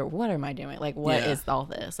 what am I doing? Like, what is all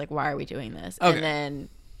this? Like, why are we doing this? Okay. And then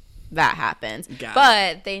that happens.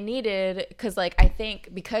 But they needed, because like I think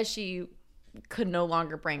because she could no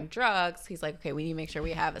longer bring drugs, he's like, okay, we need to make sure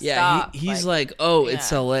we have a stop. He's like,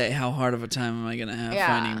 it's LA. How hard of a time am I gonna have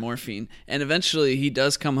finding morphine? And eventually he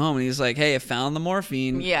does come home and he's like, hey, I found the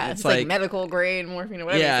morphine. Yeah, it's like medical grade morphine or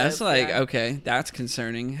whatever. Yeah, it's like, okay, that's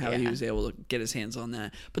concerning how he was able to get his hands on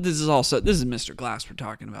that. But this is Mr. Glass we're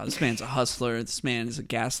talking about. This man's a hustler. This man is a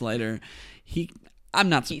gaslighter. I'm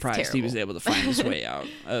not surprised he was able to find his way out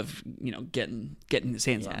of, getting his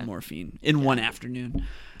hands on morphine in one afternoon.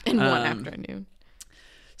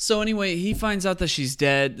 So anyway, he finds out that she's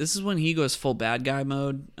dead. This is when he goes full bad guy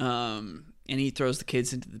mode, and he throws the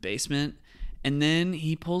kids into the basement. And then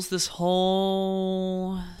he pulls this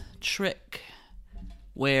whole trick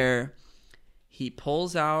where he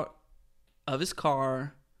pulls out of his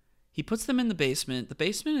car. He puts them in the basement. The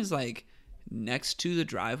basement is like next to the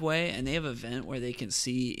driveway, and they have a vent where they can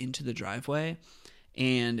see into the driveway.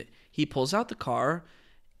 And he pulls out the car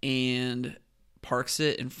and parks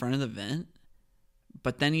it in front of the vent,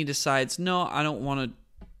 but then he decides, no, I don't want to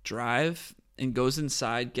drive, and goes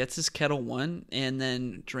inside, gets his Kettle One, and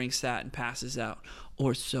then drinks that and passes out,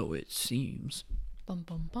 or so it seems. Bum,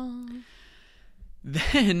 bum, bum.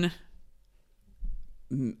 Then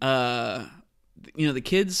the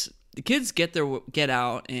kids get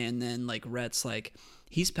out, and then like Rhett's like,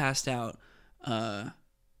 he's passed out, and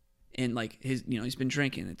like his, he's been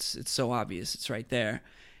drinking, it's so obvious, it's right there.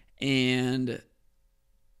 And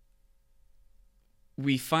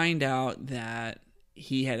we find out that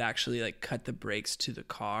he had actually like cut the brakes to the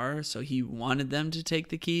car, so he wanted them to take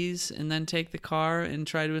the keys and then take the car and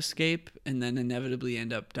try to escape, and then inevitably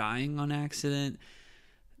end up dying on accident.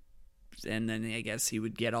 And then I guess he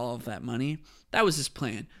would get all of that money. That was his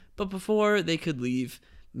plan. But before they could leave,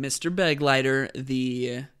 Mr. Beglighter,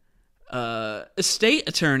 the estate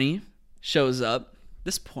attorney, shows up.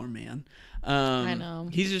 This poor man. I know.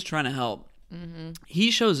 He's just trying to help. Mm-hmm. He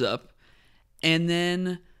shows up. And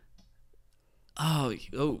then,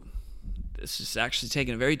 this is actually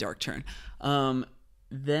taking a very dark turn.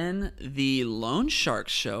 Then the loan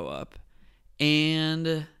sharks show up,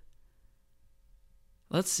 And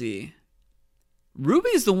let's see.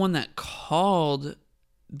 Ruby's the one that called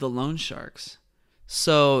the loan sharks.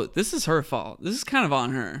 So this is her fault. This is kind of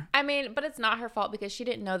on her. I mean, but it's not her fault because she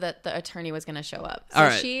didn't know that the attorney was going to show up. So All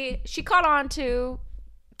right. she caught on to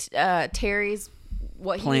Terry's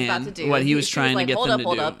what Plan, he was about to do. what he was trying to like, get hold them up, to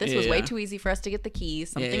hold do. up. This Yeah, was way yeah. too easy for us to get the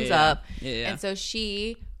keys. Something's yeah. up. Yeah. And so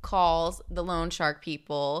she calls the loan shark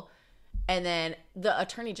people. And then the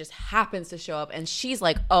attorney just happens to show up. And she's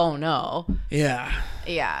like, oh, no. Yeah.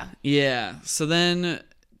 Yeah. Yeah. So then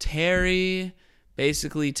Terry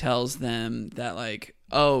basically tells them that, like,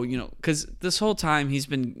 oh, you know, because this whole time he's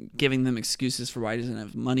been giving them excuses for why he doesn't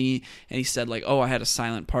have money. And he said, like, oh, I had a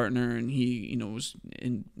silent partner and he, you know, was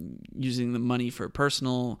using the money for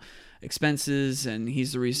personal expenses. And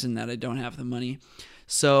he's the reason that I don't have the money.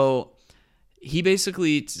 So he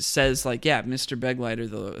basically says, like, yeah, Mr. Beglighter,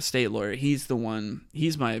 the estate lawyer, he's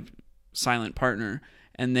my silent partner.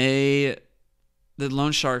 And the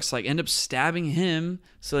loan sharks, like, end up stabbing him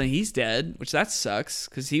so that he's dead, which that sucks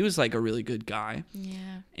because he was, like, a really good guy.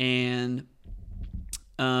 Yeah. And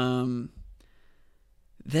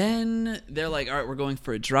then they're like, all right, we're going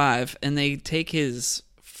for a drive. And they take his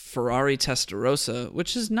Ferrari Testarossa,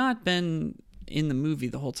 which has not been in the movie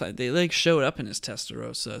the whole time. They, like, showed up in his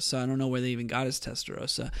Testarossa, so I don't know where they even got his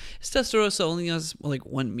Testarossa. His Testarossa only has, like,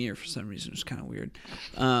 one mirror for some reason, which is kind of weird.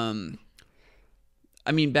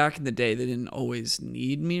 I mean, back in the day, they didn't always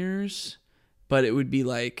need mirrors, but it would be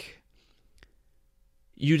like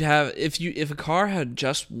you'd have if a car had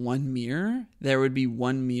just one mirror, there would be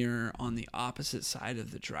one mirror on the opposite side of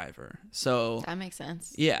the driver. So That makes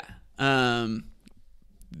sense. yeah,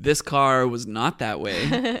 this car was not that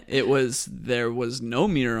way. There was no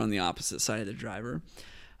mirror on the opposite side of the driver.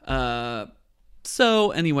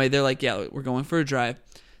 So anyway, they're like, yeah, we're going for a drive.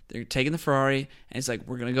 They're taking the Ferrari, and he's like,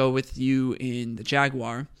 we're going to go with you in the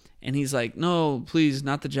Jaguar. And he's like, no, please,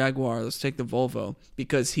 not the Jaguar. Let's take the Volvo,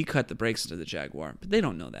 because he cut the brakes to the Jaguar. But they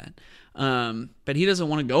don't know that. But he doesn't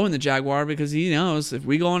want to go in the Jaguar because he knows if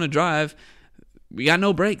we go on a drive, we got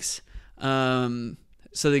no brakes. So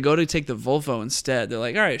they go to take the Volvo instead. They're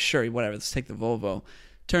like, all right, sure, whatever. Let's take the Volvo.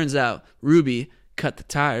 Turns out Ruby cut the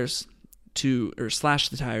tires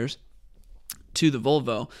slashed the tires to the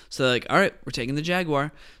Volvo. So they're like, all right, we're taking the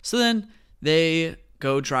Jaguar. So then they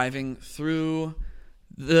go driving through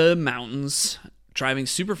the mountains, driving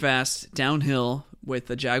super fast downhill with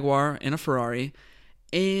a Jaguar and a Ferrari.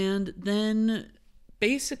 And then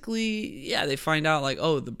basically, yeah, they find out, like,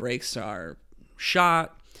 oh, the brakes are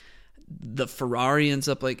shot. The Ferrari ends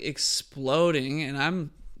up, like, exploding. And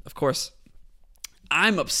I'm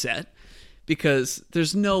upset, because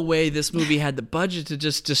there's no way this movie had the budget to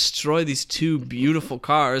just destroy these two beautiful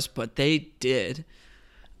cars, but they did.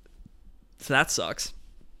 So that sucks.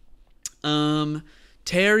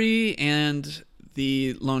 Terry and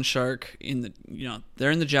the loan shark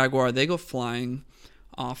they're in the Jaguar. They go flying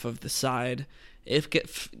off of the side. It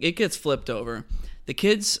gets flipped over. The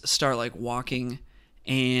kids start, like, walking,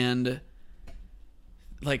 and,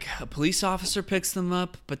 like, a police officer picks them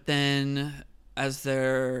up, but then as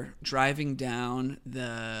they're driving down,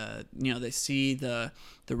 they see the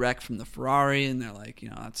wreck from the Ferrari, and they're like,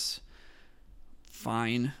 that's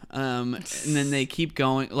fine. And then they keep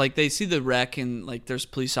going. Like, they see the wreck, and, like, there's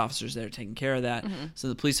police officers there taking care of that. Mm-hmm. So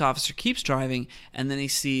the police officer keeps driving, and then he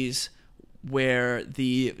sees where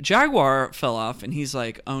the Jaguar fell off, and he's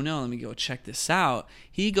like, oh no, let me go check this out.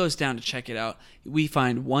 He goes down to check it out. We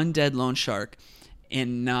find one dead loan shark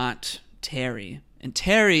and not Terry. And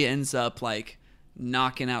Terry ends up, like,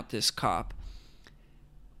 knocking out this cop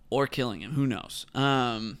or killing him. Who knows?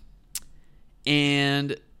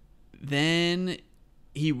 And then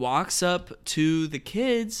he walks up to the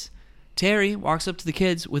kids. Terry walks up to the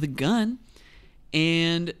kids with a gun,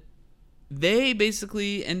 and they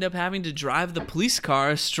basically end up having to drive the police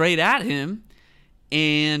car straight at him,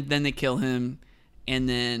 and then they kill him, and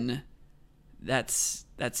then that's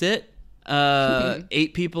it.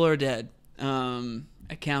 8 people are dead. I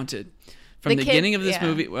counted. From the beginning of this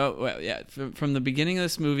movie, from the beginning of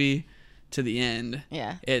this movie to the end,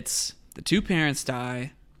 it's the 2 parents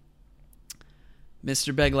die,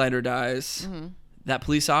 Mr. Beglighter dies, that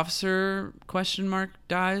police officer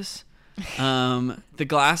dies, the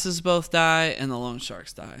glasses both die, and the loan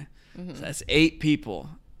sharks die. So that's 8 people.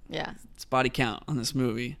 Yeah, it's body count on this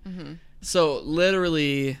movie. So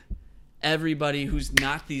literally everybody who's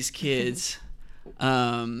not these kids.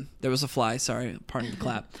 There was a fly. Sorry, pardon the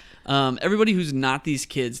clap. Everybody who's not these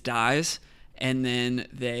kids dies, and then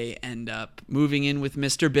they end up moving in with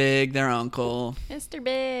Mr. Big, their uncle. Mr.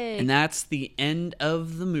 Big. And that's the end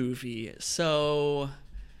of the movie. So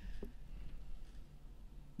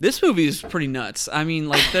This movie is pretty nuts. I mean,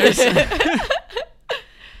 like, there's...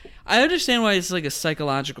 I understand why it's like a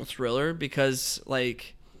psychological thriller because,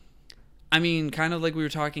 like, I mean, kind of like we were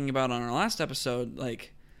talking about on our last episode,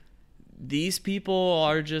 like, these people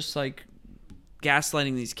are just, like,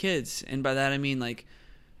 gaslighting these kids. And by that I mean, like,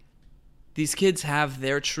 these kids have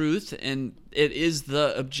their truth and it is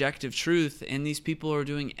the objective truth, and these people are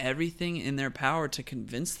doing everything in their power to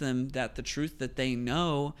convince them that the truth that they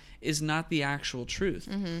know is not the actual truth.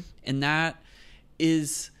 Mm-hmm. And that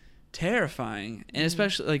is terrifying. And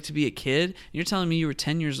especially, like, to be a kid. You're telling me you were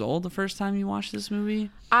 10 years old the first time you watched this movie?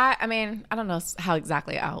 I mean, I don't know how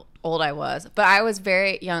exactly how old I was, but I was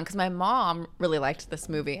very young because my mom really liked this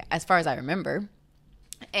movie as far as I remember.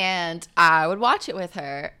 And I would watch it with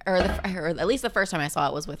her, or at least the first time I saw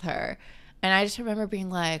it was with her. And I just remember being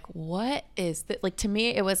like, what is this? Like, to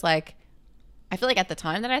me, it was like, I feel like at the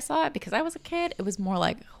time that I saw it, because I was a kid, it was more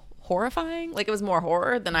like horrifying. Like, it was more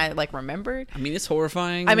horror than I, like, remembered. I mean, it's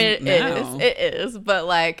horrifying. I mean, it is. But,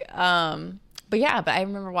 like, but yeah, but I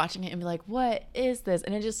remember watching it and be like, what is this?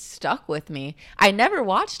 And it just stuck with me. I never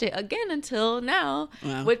watched it again until now,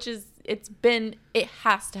 Wow. which is, it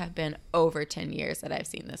has to have been over 10 years that I've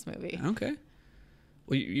seen this movie. Okay.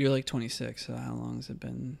 Well, you're like 26, so how long has it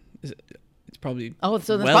been? It's probably... Oh,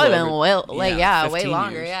 so that's probably been way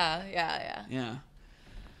longer. Years. Yeah.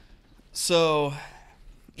 So,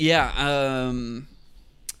 yeah,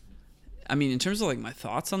 I mean, in terms of, like, my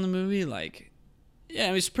thoughts on the movie, like, yeah,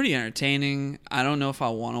 it was pretty entertaining. I don't know if I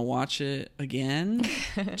want to watch it again,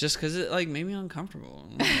 just because it, like, made me uncomfortable.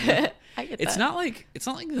 I get It's that. not like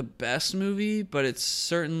the best movie, but it's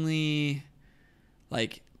certainly,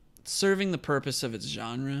 like, serving the purpose of its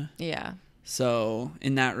genre. Yeah. So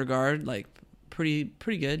in that regard, like, pretty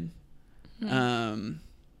good. Mm-hmm.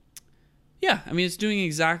 Yeah, I mean, it's doing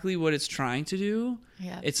exactly what it's trying to do.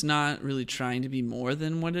 Yeah. It's not really trying to be more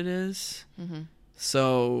than what it is. Mm-hmm.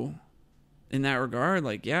 So in that regard,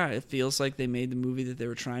 like, yeah, it feels like they made the movie that they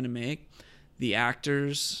were trying to make. The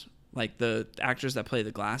actors, like the actors that play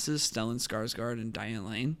the glasses, Stellan Skarsgård and Diane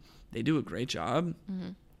Lane, they do a great job.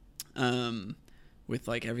 Mm-hmm. With,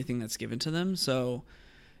 like, everything that's given to them. So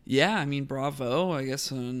yeah, I mean, bravo, I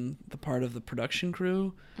guess, on the part of the production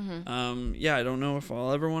crew. Mm-hmm. Yeah, I don't know if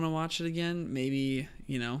I'll ever want to watch it again. Maybe,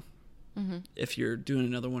 you know, mm-hmm. if you're doing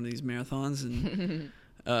another one of these marathons and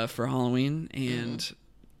for Halloween and,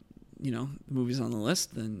 mm-hmm. you know, the movie's on the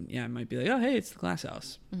list, then, yeah, I might be like, oh, hey, it's The Glass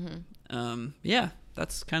House. Mm-hmm. Yeah,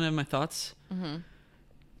 that's kind of my thoughts. Mm-hmm.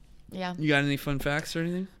 Yeah. You got any fun facts or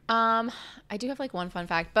anything? I do have, like, one fun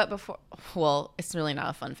fact, but well, it's really not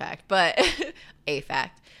a fun fact, but a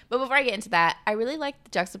fact. But before I get into that, I really like the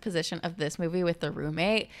juxtaposition of this movie with The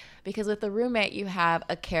Roommate, because with The Roommate, you have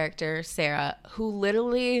a character, Sarah, who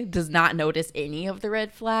literally does not notice any of the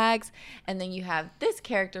red flags. And then you have this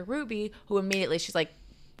character, Ruby, who immediately, she's like,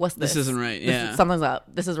 what's this? This isn't right. Yeah. Something's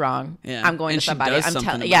up. This is wrong. Yeah. I'm going and to somebody. I'm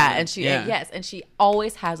telling. Yeah. And she, yes. And she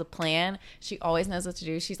always has a plan. She always knows what to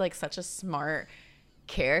do. She's, like, such a smart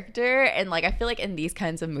character. And, like, I feel like in these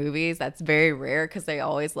kinds of movies, that's very rare, because they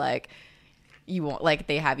always, like, you won't, like,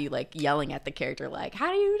 they have you, like, yelling at the character, like,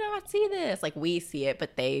 how do you not see this? Like, we see it,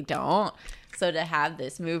 but they don't. So to have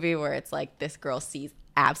this movie where it's like this girl sees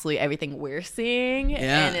absolutely everything we're seeing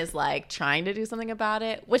and is, like, trying to do something about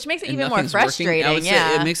it, which makes it even more frustrating. I would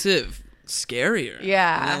say it makes it scarier.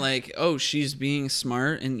 Yeah. That, like, oh, she's being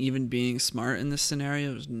smart, and even being smart in this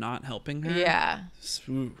scenario is not helping her. Yeah.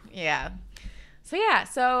 Ooh. Yeah.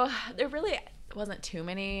 So there really wasn't too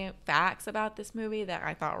many facts about this movie that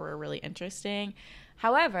I thought were really interesting.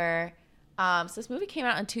 However, so this movie came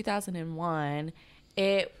out in 2001.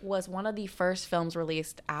 It was one of the first films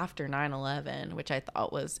released after 9/11, which I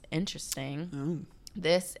thought was interesting. Oh.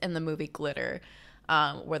 This and the movie Glitter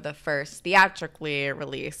were the first theatrically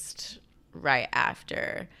released right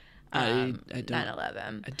after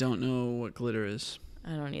 9/11. I don't know what Glitter is.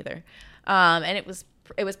 I don't either. And it was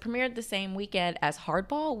premiered the same weekend as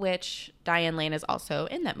Hardball, which Diane Lane is also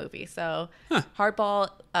in that movie. So Hardball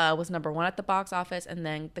was #1 at the box office, and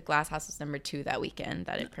then The Glass House was #2 that weekend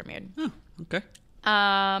that it premiered. Oh, okay.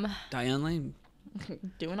 Diane Lane.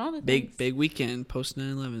 Doing all the things. Big weekend post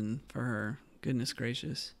 9/11 for her. Goodness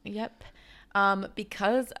gracious. Yep.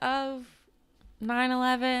 Because of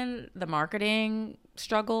 9/11, the marketing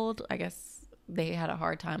struggled. I guess they had a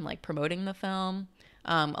hard time, like, promoting the film.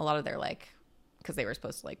 A lot of their, like, because they were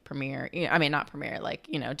supposed to, like, premiere, I mean, not premiere, like,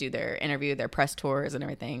 you know, do their interview, their press tours and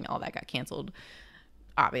everything. All that got canceled,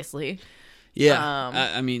 obviously.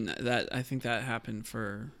 Yeah. I mean, I think that happened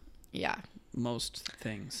for yeah, most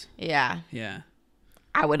things. Yeah. Yeah.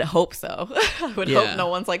 I would hope so. I would Yeah. hope no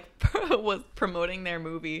one's like was promoting their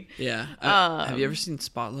movie. Yeah. Have you ever seen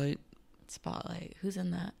Spotlight? Spotlight. Who's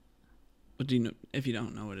in that? What do you know? If you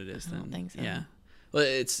don't know what it is, I then don't think so. Yeah. Well,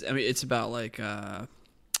 it's about like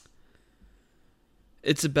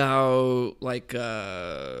it's about like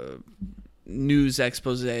news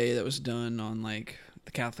expose that was done on like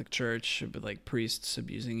the Catholic Church with like priests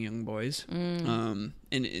abusing young boys. And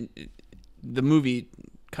the movie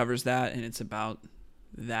covers that, and it's about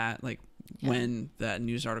that, like when that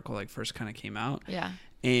news article like first kind of came out. Yeah.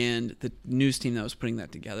 And the news team that was putting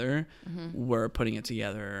that together were putting it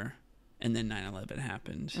together, and then 9/11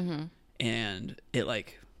 happened, and it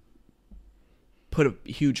like put a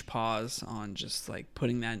huge pause on just like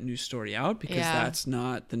putting that news story out, because that's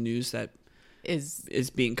not the news that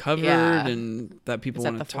is being covered and that people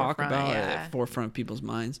want to talk about at the forefront of people's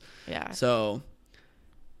minds. Yeah. So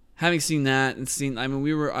having seen that and seen, I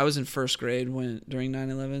mean, I was in first grade during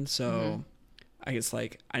 9/11, so I guess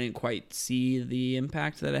like I didn't quite see the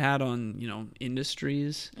impact that it had on, you know,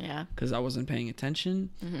 industries. Yeah. Because I wasn't paying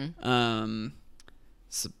attention.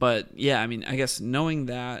 But yeah, I mean, I guess knowing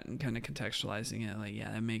that and kind of contextualizing it, like,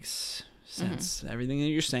 yeah, that makes sense. Everything that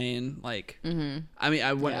you're saying, like, I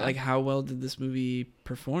mean, like, how well did this movie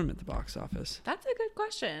perform at the box office? That's a good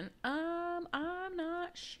question. I'm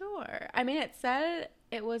not sure. I mean, it said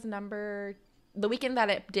it was the weekend that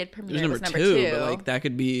it did premiere was number two. But like that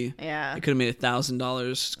could be, it could have made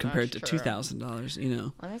 $1,000 compared to $2,000. You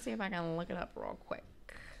know. Let me see if I can look it up real quick.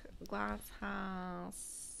 Glass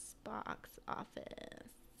House box office.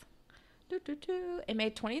 It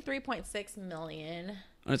made $23.6 million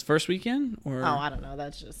on its first weekend, or I don't know.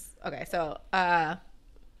 That's just okay. So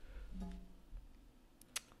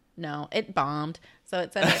no, it bombed. So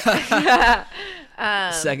it said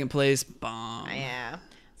second place bomb. Yeah.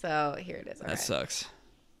 So here it is. That sucks.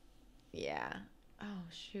 Yeah. Oh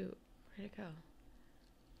shoot, where'd it go?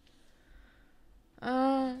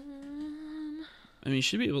 I mean, you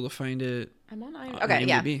should be able to find it. I'm on IMDb. Okay,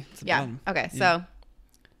 IMDb. Yeah. Bottom. Okay, so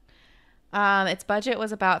its budget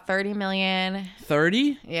was about $30 million.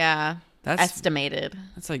 30? Yeah. That's estimated.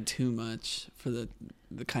 That's like too much for the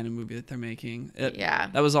kind of movie that they're making.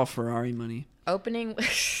 That was all Ferrari money. Opening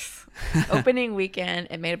weekend,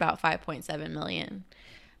 it made about $5.7 million.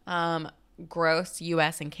 Gross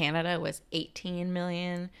US and Canada was $18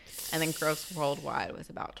 million, and then gross worldwide was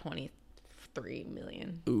about $23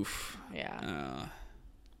 million. Oof. Yeah.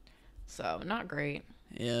 So not great.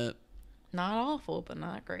 Yeah. Not awful, but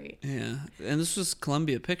not great. Yeah, and this was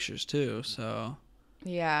Columbia Pictures too, so.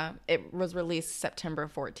 Yeah, it was released September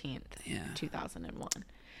 14th, 2001.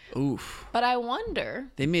 Oof. But I wonder.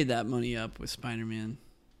 They made that money up with Spider-Man.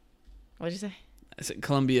 What'd you say? I said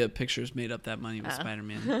Columbia Pictures made up that money with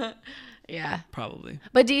Spider-Man. Yeah. Probably.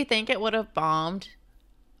 But do you think it would have bombed?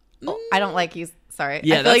 Oh, I don't like you. Sorry.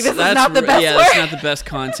 Yeah, I feel like this is not the best word. Yeah, that's not the best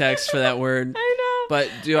context for that word. I know. But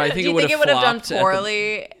I think it would have done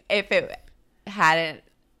poorly if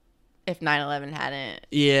 9/11 hadn't?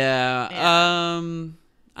 Yeah.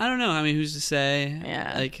 I don't know. I mean, who's to say?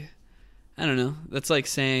 Yeah. Like, I don't know. That's like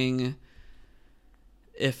saying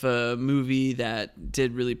if a movie that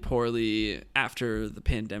did really poorly after the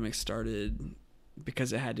pandemic started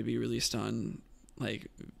because it had to be released on like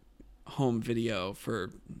home video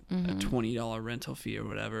for a $20 rental fee or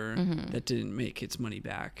whatever that didn't make its money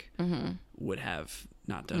back would have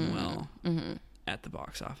not done well at the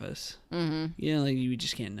box office. Yeah, like you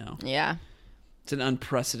just can't know. Yeah. It's an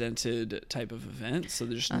unprecedented type of event, so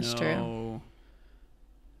there's true.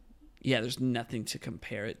 Yeah, there's nothing to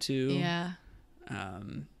compare it to. Yeah.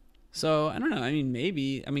 So I don't know. I mean,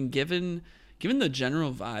 maybe. I mean, given the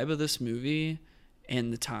general vibe of this movie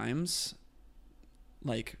and the times,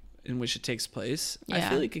 like in which it takes place, I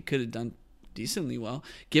feel like it could have done decently well.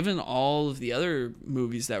 Given all of the other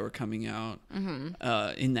movies that were coming out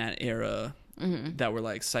in that era that were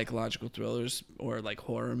like psychological thrillers or like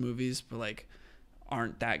horror movies, but like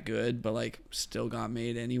aren't that good, but like still got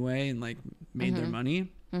made anyway and like made their money.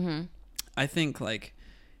 I think like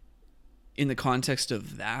in the context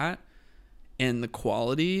of that and the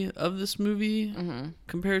quality of this movie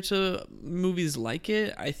compared to movies like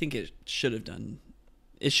it, I think it should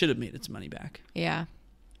have made its money back. Yeah.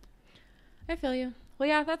 I feel you. Well,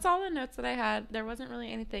 yeah, that's all the notes that I had. There wasn't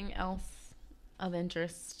really anything else of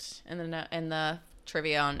interest in the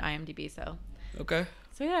trivia on IMDb, so. Okay.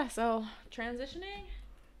 So yeah, so transitioning.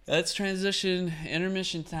 Let's transition.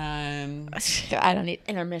 Intermission time. I don't need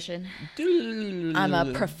intermission. I'm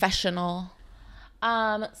a professional.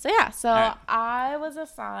 So yeah, right. I was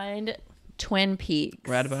assigned Twin Peaks.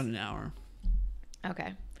 We're at about an hour.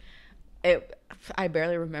 Okay. I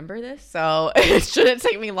barely remember this, so it shouldn't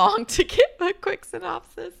take me long to get a quick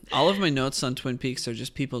synopsis. All of my notes on Twin Peaks are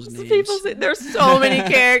just people's names. There's so many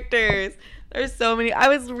characters. There's so many. I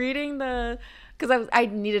was reading because I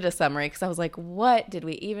needed a summary because I was like, what did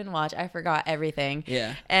we even watch? I forgot everything.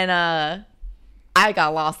 Yeah. And I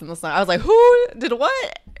got lost in the song. I was like, who did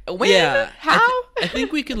what? When? Yeah. How? I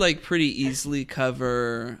think we could like pretty easily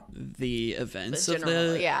cover the events of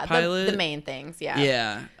the pilot. The main things. Yeah.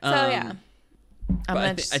 Yeah. So yeah.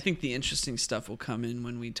 But I think the interesting stuff will come in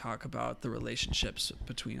when we talk about the relationships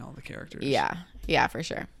between all the characters. Yeah, for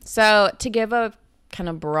sure. So to give a kind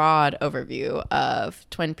of broad overview of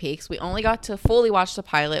Twin Peaks, we only got to fully watch the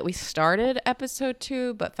pilot. We started episode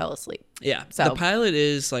 2, but fell asleep. Yeah. So the pilot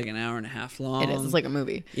is like an hour and a half long. It is. It's like a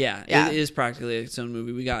movie. Yeah. It is practically its own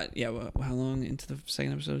movie. We got, how long into the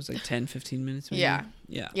second episode? It's like 10, 15 minutes maybe?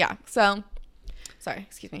 Yeah. So, sorry,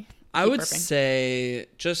 excuse me. I would say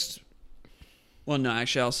well, no,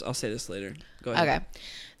 actually, I'll say this later. Go ahead. Okay.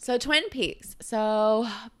 So Twin Peaks. So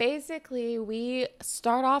basically we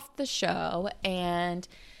start off the show and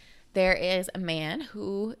there is a man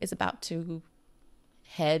who is about to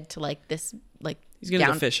head to like this, like he's going to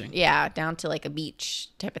go fishing. Yeah. Down to like a beach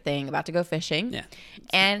type of thing, about to go fishing. Yeah.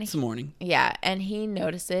 And it's the morning. Yeah. And he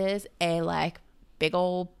notices a like big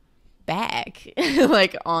old bag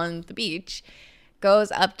like on the beach,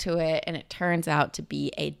 goes up to it, and it turns out to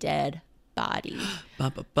be a dead body.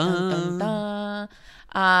 Dun, dun, dun.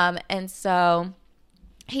 And so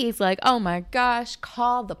he's like, oh my gosh,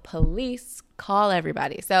 call the police, call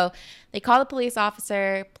everybody. So they call the police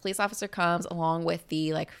officer comes along with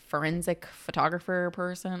the like forensic photographer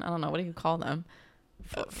person. I don't know, what do you call them?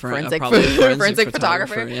 Forensic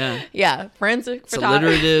photographer. Yeah. Forensic it's photographer.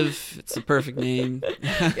 Alliterative. It's the perfect name.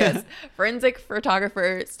 Yes. Forensic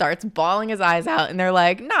photographer starts bawling his eyes out, and they're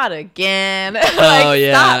like, not again.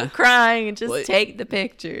 Stop crying and just take the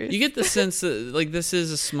pictures. You get the sense that like this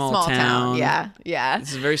is a small town. Yeah.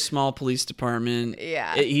 It's a very small police department.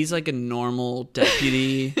 Yeah. He's like a normal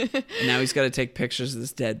deputy. And now he's got to take pictures of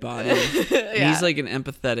this dead body. And he's like an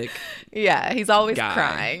empathetic. Yeah, he's always guy.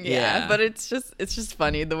 crying. Yeah. But it's just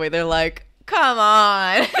funny the way they're like, come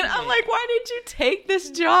on. And I'm like, why did you take this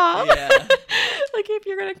job? Yeah. Like if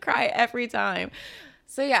you're gonna cry every time.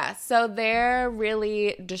 So they're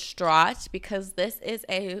really distraught because this is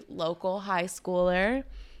a local high schooler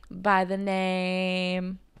by the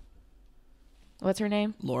name, what's her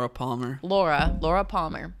name? Laura Palmer. Laura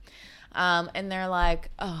Palmer. And they're like,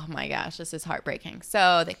 oh my gosh, this is heartbreaking.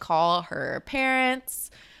 So they call her parents,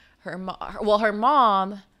 her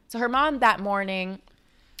mom. So her mom that morning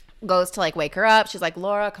goes to like wake her up. She's like,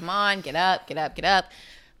 Laura, come on, get up.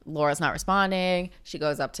 Laura's not responding. She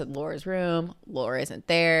goes up to Laura's room. Laura isn't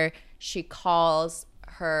there. She calls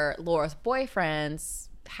Laura's boyfriend's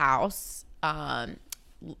house.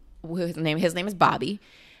 His name is Bobby.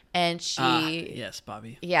 And she... yes,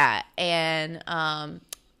 Bobby. Yeah. And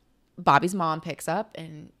Bobby's mom picks up,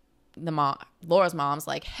 and Laura's mom's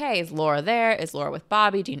like, hey, is Laura there? Is Laura with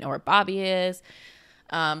Bobby? Do you know where Bobby is?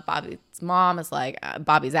 Bobby's mom is like,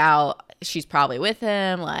 Bobby's out. She's probably with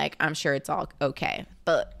him. Like, I'm sure it's all okay.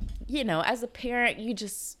 But, as a parent, you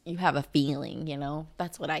have a feeling,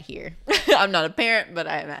 That's what I hear. I'm not a parent, but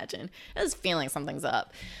I imagine. I was feeling something's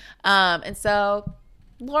up. And so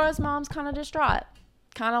Laura's mom's kind of distraught.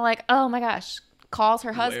 Kind of like, oh my gosh. Calls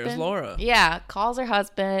her husband. Where's Laura? Yeah, calls her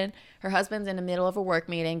husband. Her husband's in the middle of a work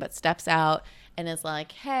meeting, but steps out and is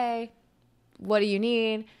like, hey, what do you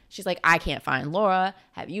need? She's like, I can't find Laura.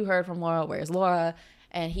 Have you heard from Laura? Where's Laura?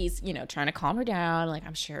 And he's, trying to calm her down. Like,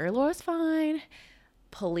 I'm sure Laura's fine.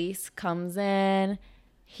 Police comes in.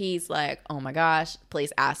 He's like, oh my gosh.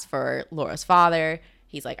 Police asks for Laura's father.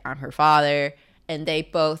 He's like, I'm her father. And they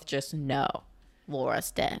both just know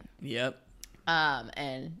Laura's dead. Yep.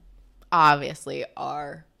 And obviously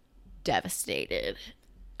are devastated.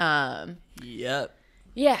 Yep.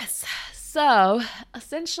 Yes. So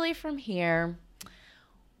essentially from here,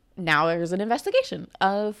 now there's an investigation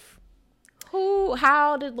of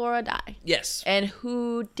how did Laura die? Yes. And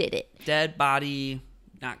who did it? Dead body,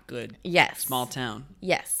 not good. Yes. Small town.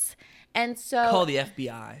 Yes. And so call the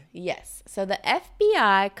FBI. Yes. So the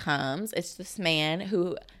FBI comes. It's this man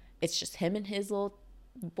it's just him and his little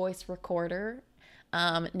voice recorder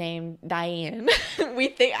named Diane.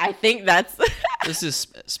 I think that's this is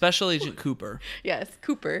Special Agent Cooper. Yes,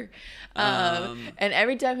 Cooper. And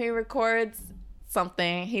every time he records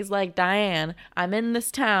something. He's like, Diane, I'm in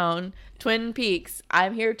this town, Twin Peaks.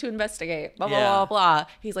 I'm here to investigate. Blah, blah, Yeah. blah, blah.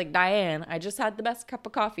 He's like, Diane, I just had the best cup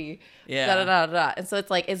of coffee. Yeah. Da, da, da, da, da. And so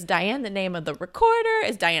it's like, is Diane the name of the recorder?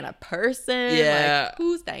 Is Diane a person? Yeah. Like,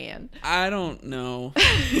 who's Diane? I don't know.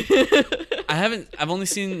 I've only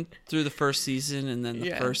seen through the first season and then the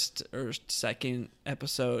Yeah. first or second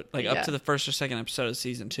episode, like up Yeah. to the first or second episode of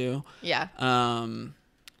season 2. Yeah.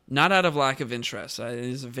 Not out of lack of interest. It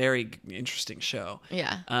is a very interesting show.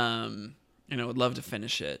 Yeah. And I would love to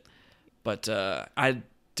finish it, but I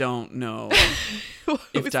don't know if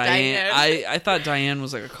Who's Diane. I thought Diane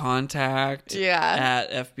was like a contact. Yeah.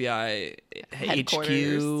 At FBI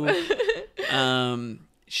Headquarters. HQ.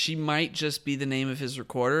 She might just be the name of his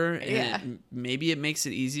recorder, and Yeah. maybe it makes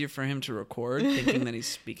it easier for him to record, thinking that he's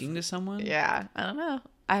speaking to someone. Yeah. I don't know.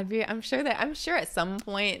 I'm sure at some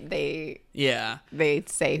point they Yeah.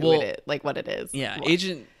 say Well, what it is. Yeah, What-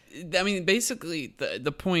 Agent. I mean, basically,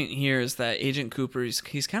 the point here is that Agent Cooper, he's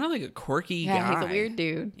kind of like a quirky guy. Yeah, he's a weird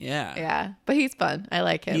dude. Yeah. Yeah, but he's fun. I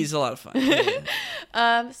like him. He's a lot of fun.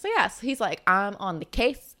 Yeah. So he's like, I'm on the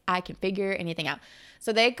case. I can figure anything out.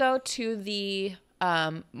 So they go to the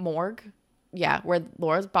morgue, where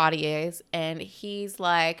Laura's body is, and he's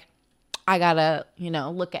like, I gotta,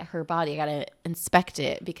 look at her body. I gotta inspect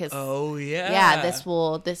it because Oh yeah.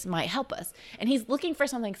 this might help us. And he's looking for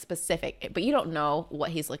something specific, but you don't know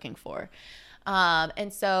what he's looking for.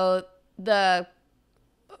 And so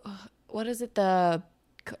what are the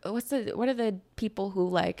people who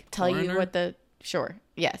like tell you Coroner? what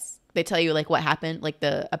yes, they tell you like what happened, like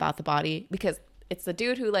about the body, because it's the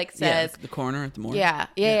dude who like says the coroner at the morgue.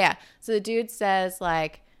 yeah. So the dude says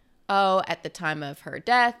like, oh, at the time of her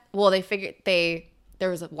death, well, they figured there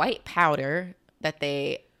was a white powder that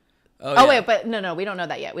they. Oh, wait, but no, we don't know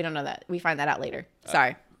that yet. We don't know that. We find that out later.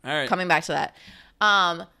 Sorry. all right. Coming back to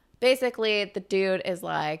that. Basically, the dude is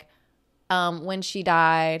like, when she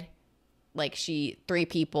died, like 3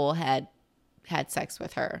 people had sex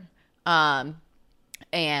with her, and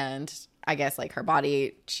I guess like her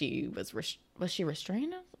body, she was she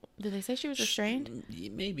restrained? Did they say she was restrained?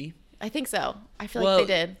 Maybe. I think so. I feel Well, like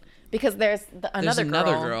they did, because there's another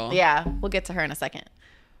girl. Yeah, we'll get to her in a second.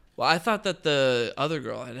 Well, I thought that the other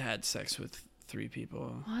girl had sex with 3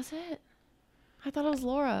 people. Was it? I thought it was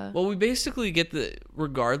Laura. Well, we basically get the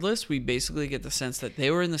sense that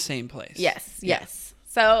they were in the same place. Yes.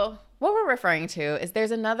 So what we're referring to is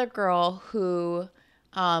there's another girl who,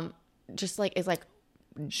 just like is like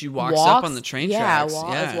She walks up on the train tracks.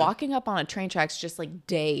 Is walking up on a train tracks just like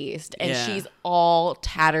dazed, and Yeah. she's all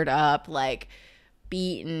tattered up, like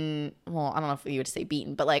beaten. Well, I don't know if you would say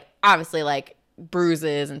beaten, but like obviously like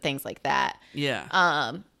bruises and things like that.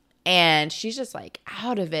 Yeah. And she's just like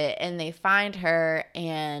out of it, and they find her,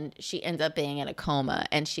 and she ends up being in a coma,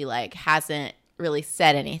 and she like hasn't really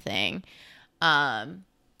said anything. And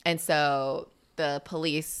so the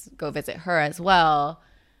police go visit her as well.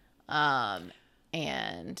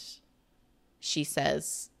 And she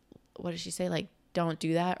says, what does she say? Like, don't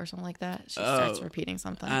do that or something like that. She starts repeating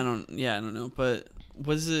something. I don't know, but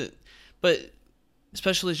but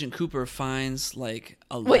Special Agent Cooper finds like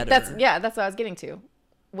a letter. Wait, that's what I was getting to.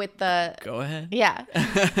 With the Go ahead. Yeah.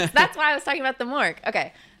 That's why I was talking about the morgue.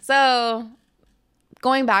 Okay. So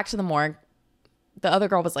going back to the morgue, the other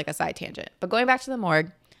girl was like a side tangent. But going back to the morgue,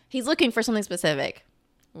 he's looking for something specific.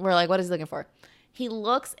 We're like, what is he looking for? He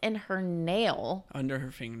looks in her nail. Under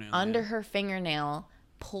her fingernail. Her fingernail,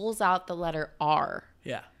 pulls out the letter R.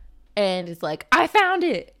 Yeah. And is like, I found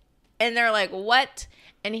it. And they're like, what?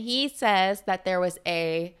 And he says that there was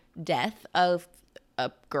a death of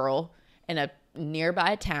a girl in a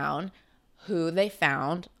nearby town who they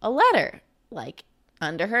found a letter, like,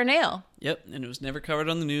 under her nail. Yep. And it was never covered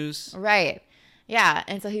on the news. Right. Yeah.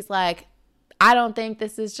 And so he's like, I don't think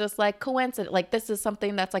this is just like coincidence. Like, this is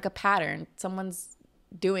something that's like a pattern. Someone's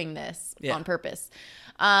doing this on purpose.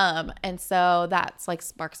 And so that's like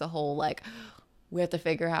sparks a whole, like, we have to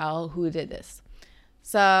figure out who did this.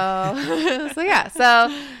 So,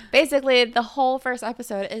 so basically the whole first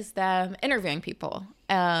episode is them interviewing people,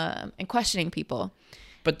 and questioning people.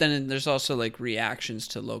 But then there's also like reactions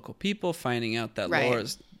to local people finding out that Right.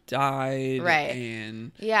 Laura's died. Right.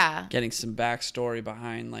 And Yeah. getting some backstory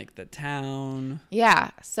behind like the town. Yeah.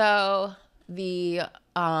 So the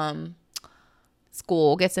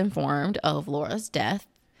school gets informed of Laura's death.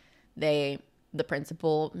 The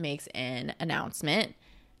principal makes an announcement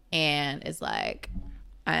and is like,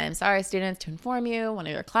 I'm sorry, students, to inform you, one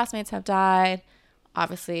of your classmates have died.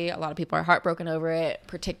 Obviously, a lot of people are heartbroken over it,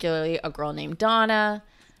 particularly a girl named Donna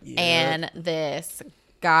and this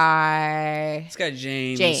guy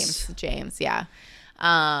James. James, yeah.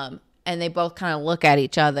 and they both kind of look at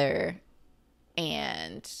each other,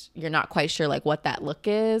 and you're not quite sure like what that look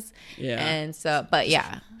is. Yeah. And so, but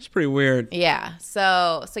yeah, It's pretty weird. yeah.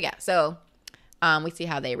 So we see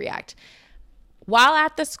how they react. While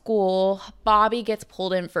at the school, Bobby gets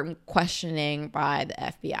pulled in for questioning by the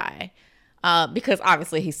FBI. Because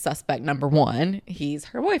obviously he's suspect number one. He's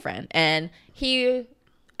her boyfriend. And he,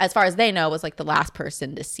 as far as they know, was like the last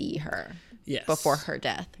person to see her before her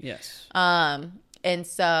death. Yes. And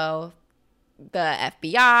so the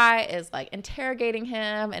FBI is like interrogating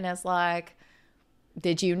him and is like,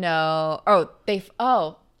 did you know?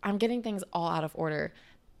 I'm getting things all out of order.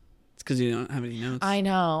 It's because you don't have any notes. I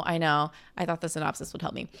know. I thought the synopsis would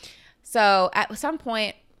help me. So at some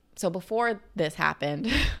point, before this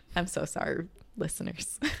happened, I'm so sorry,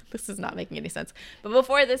 listeners. This is not making any sense. But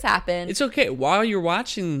before this happened, It's okay. While you're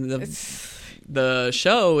watching the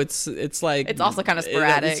show, it's like it's also kind of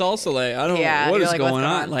sporadic. It's also like I don't know what is like, going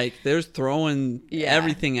on. Like there's throwing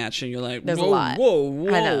everything at you. You're like, There's whoa, a lot. whoa.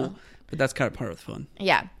 I know. But that's kind of part of the fun.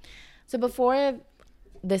 Yeah. So before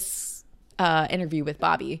this interview with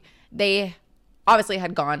Bobby, they obviously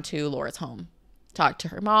had gone to Laura's home, talked to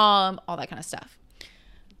her mom, all that kind of stuff.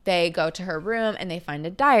 They go to her room and they find a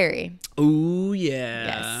diary. Ooh, yeah.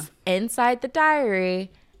 Yes. Inside the diary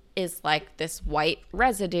is like this white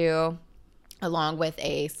residue along with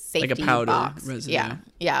a safety Like a powder box. residue. Yeah.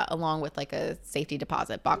 Yeah. Along with like a safety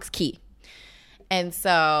deposit box key. And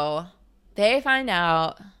so they find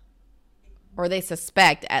out, or they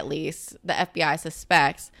suspect at least, the FBI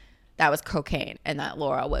suspects that was cocaine and that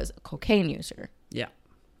Laura was a cocaine user. Yeah.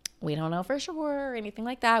 We don't know for sure or anything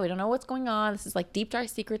like that. We don't know what's going on. This is like deep, dark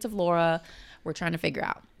secrets of Laura. We're trying to figure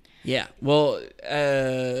out. Yeah. Well,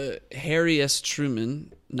 Harry S.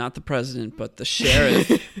 Truman, not the president, but the sheriff,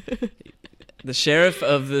 the sheriff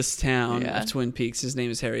of this town of Twin Peaks, his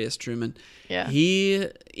name is Harry S. Truman. Yeah.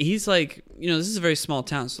 He's like, this is a very small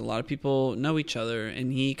town, so a lot of people know each other,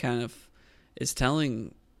 and he kind of is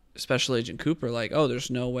telling Special Agent Cooper, like, oh,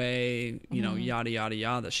 there's no way, yada, yada,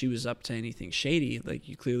 yada, that she was up to anything shady. Like,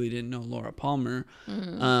 you clearly didn't know Laura Palmer.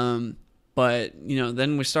 But,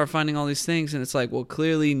 then we start finding all these things, and it's like, well,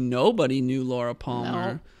 clearly nobody knew Laura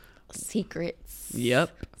Palmer. No. Secrets.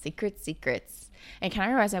 Yep. Secrets. And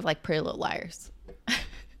kind of reminds me of like Pretty Little Liars.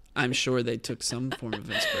 I'm sure they took some form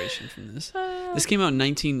of inspiration from this. This came out in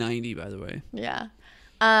 1990, by the way. Yeah.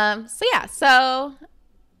 So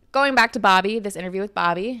going back to Bobby, this interview with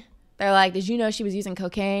Bobby, they're like, did you know she was using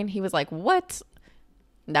cocaine? He was like, what?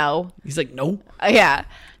 No. He's like, no. Yeah.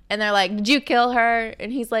 And they're like, did you kill her?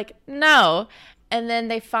 And he's like, no. And then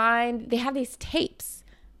they have these tapes,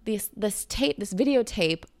 this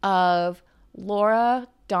videotape of Laura,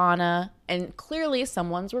 Donna, and clearly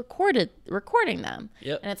someone's recording them.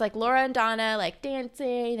 Yep. And it's like Laura and Donna like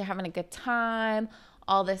dancing, they're having a good time,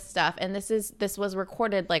 all this stuff. And this was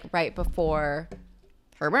recorded like right before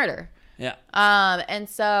her murder. Yeah. And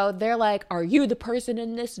so they're like, are you the person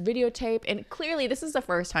in this videotape? And clearly this is the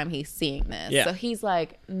first time he's seeing this. Yeah. So he's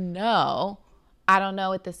like, no, I don't know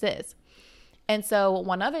what this is. And so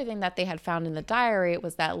one other thing that they had found in the diary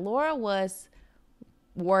was that Laura was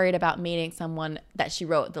worried about meeting someone that she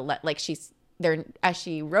wrote as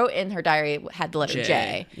she wrote in her diary, had the letter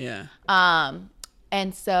J. Yeah.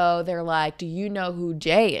 And so they're like, do you know who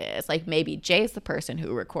Jay is? Like maybe Jay's the person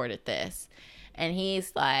who recorded this. And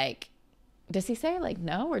he's like, does he say like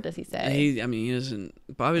no, or does he say? He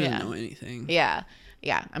doesn't. Bobby doesn't know anything. Yeah.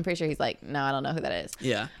 Yeah. I'm pretty sure he's like, no, I don't know who that is.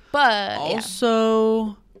 Yeah. But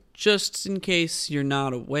also, just in case you're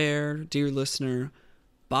not aware, dear listener,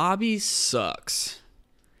 Bobby sucks.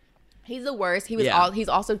 He's the worst. He's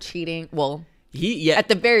also cheating. Well, at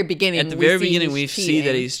the very beginning. We see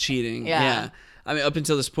that he's cheating. Yeah. I mean, up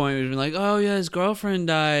until this point, we've been like, oh, yeah, his girlfriend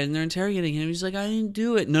died, and they're interrogating him. He's like, I didn't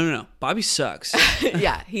do it. No. Bobby sucks.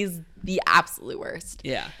 Yeah, he's the absolute worst.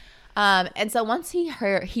 Yeah. And so once he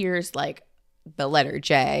hears, like, the letter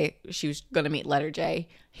J, she was going to meet letter J,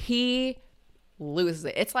 he loses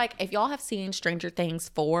it. It's like, if y'all have seen Stranger Things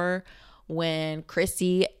 4, when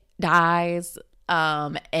Chrissy dies,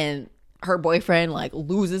 and her boyfriend, like,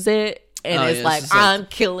 loses it, and is like, I'm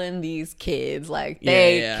killing these kids. Like,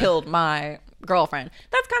 they killed my girlfriend.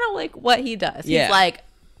 That's kind of like what he does. He's like,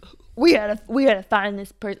 we gotta find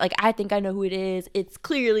this person. Like, I think I know who it is. It's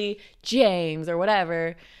clearly James or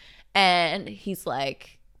whatever. And he's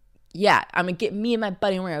like, yeah, I'm gonna get me and my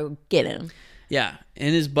buddy, and we're gonna go get him. Yeah,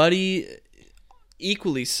 and his buddy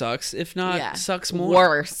equally sucks, if not sucks more.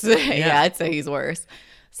 Worse. Yeah, I'd say he's worse.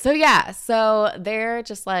 So so they're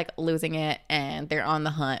just like losing it, and they're on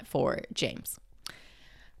the hunt for James.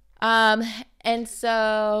 And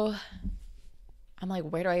so I'm like,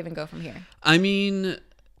 where do I even go from here? I mean,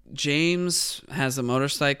 James has a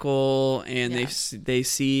motorcycle, and Yeah. they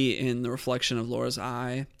see in the reflection of Laura's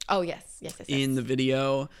eye Oh, yes. in the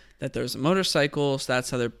video that there's a motorcycle. So that's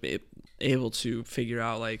how they're able to figure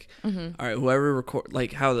out, like, all right, whoever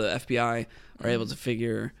like how the FBI are able to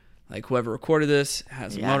figure, like, whoever recorded this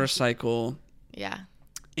has a motorcycle. Yeah.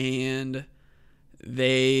 And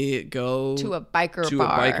they go To a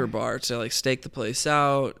biker bar to, like, stake the place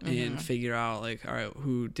out and figure out, like, all right,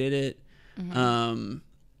 who did it.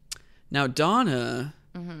 Now Donna,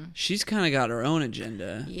 she's kind of got her own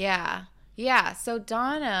agenda. Yeah. Yeah. So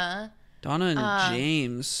Donna and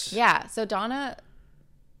James. Yeah. So Donna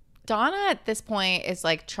at this point is,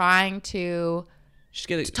 like, trying to She's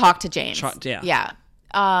getting talk to James. Yeah.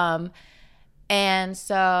 And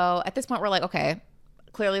so at this point we're like, okay,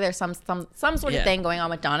 clearly there's some sort of thing going on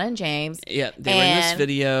with Donna and James. Yeah, they were in this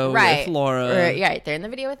video with Laura. Right, they're in the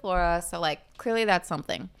video with Laura, so, like, clearly that's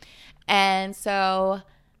something. And so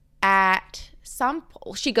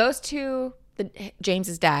she goes to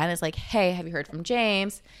James's dad and is like, hey, have you heard from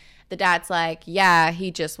James? The dad's like, yeah,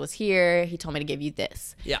 he just was here. He told me to give you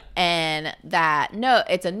this. Yeah. And that note,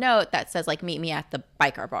 it's a note that says, like, meet me at the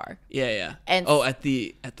biker bar. Yeah. And at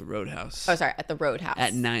the Roadhouse. Oh, sorry, at the Roadhouse.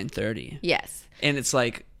 At 9:30. Yes. And it's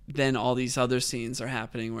like, then all these other scenes are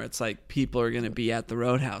happening where it's like people are going to be at the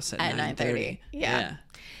Roadhouse at 9:30. Yeah.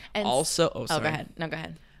 And also, go ahead. No, go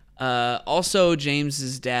ahead. Also,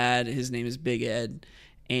 James's dad, his name is Big Ed,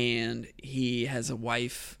 and he has a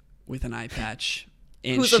wife with an eye patch.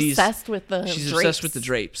 And Who's obsessed with the She's drapes. obsessed with the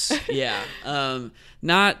drapes. Yeah.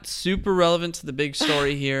 Not super relevant to the big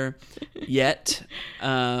story here yet.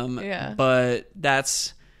 Yeah. But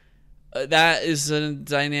that is a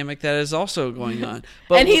dynamic that is also going on.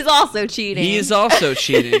 But and he's also cheating. He is also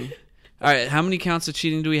cheating. All right, how many counts of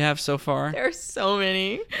cheating do we have so far? There's so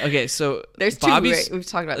many. Okay, so there's Bobby's, two. We've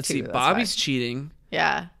talked about let's two. see, Bobby's cheating.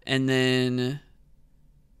 Yeah. And then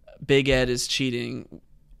Big Ed is cheating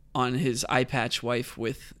on his eye patch wife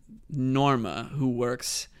with Norma, who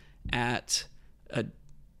works at a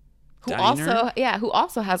diner. Who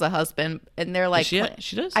also has a husband, and they're like, she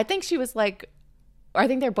does? I think she was like, or I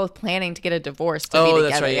think they're both planning to get a divorce to be together.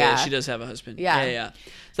 That's right. Yeah, she does have a husband. Yeah. Yeah.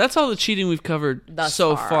 So that's all the cheating we've covered Thus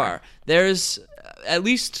so far. far. There's at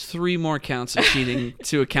least 3 more counts of cheating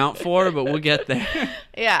to account for, but we'll get there.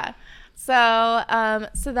 Yeah. So,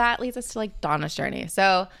 so that leads us to, like, Donna's journey.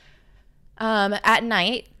 So, at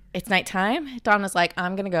night, it's nighttime. Donna's like,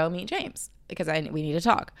 I'm gonna go meet James because we need to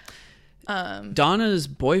talk. Donna's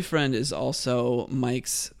boyfriend is also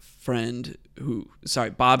Mike's friend,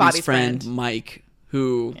 Bobby's friend, Mike,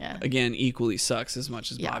 who again equally sucks as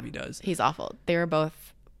much as Bobby does. He's awful. They were both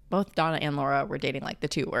Donna and Laura were dating, like, the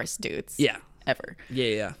 2 worst dudes. Yeah. Ever.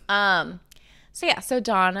 Yeah. So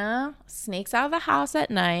Donna sneaks out of the house at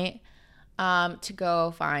night to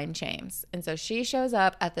go find James. And so she shows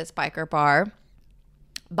up at this biker bar.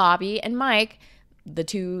 Bobby and Mike, the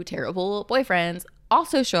 2 terrible boyfriends,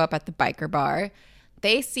 also show up at the biker bar.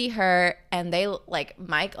 They see her and they, like,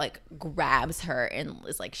 Mike, like, grabs her and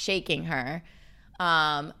is, like, shaking her.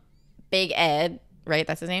 Big Ed, right?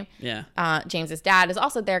 That's his name? Yeah. James's dad is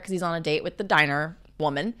also there because he's on a date with the diner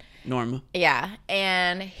woman. Norma. Yeah.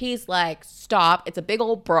 And he's like, stop. It's a big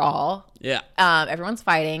old brawl. Yeah. Everyone's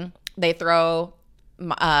fighting. They throw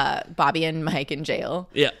Bobby and Mike in jail.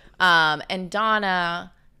 Yeah. And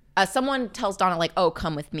Donna, someone tells Donna, like, oh,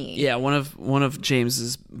 come with me. Yeah, one of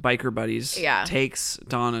James's biker buddies takes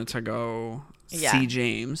Donna to go see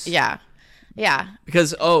James. Yeah. Yeah.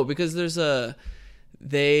 Because there's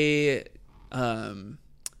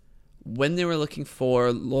when they were looking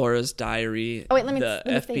for Laura's diary, let me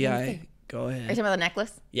FBI say. Go ahead. Are you talking about the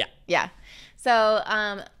necklace? Yeah. Yeah. So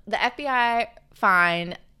the FBI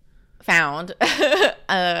found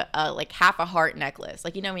like half a heart necklace.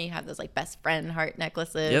 Like, you know when you have those, like, best friend heart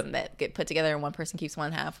necklaces and that get put together and one person keeps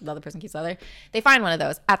one half, the other person keeps the other? They find one of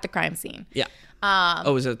those at the crime scene. Yeah.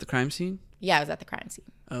 Was it at the crime scene? Yeah, it was at the crime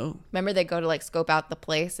scene. Oh. Remember they go to, like, scope out the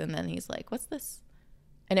place and then he's like, what's this?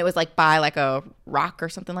 And it was, like, by, like, a rock or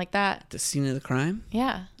something like that. The scene of the crime?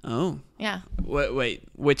 Yeah. Oh. Yeah. Wait,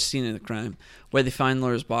 which scene of the crime? Where they find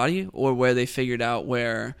Laura's body, or where they figured out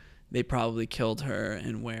where they probably killed her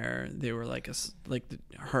and where they were, like,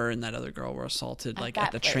 her and that other girl were assaulted, like,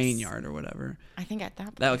 at the train yard or whatever? I think at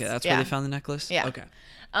that place. Okay, that's where they found the necklace? Yeah. Okay.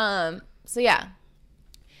 So, yeah.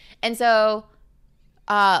 And so,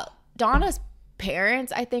 Donna's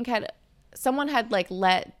parents, I think, someone had, like,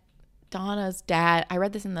 let Donna's dad, I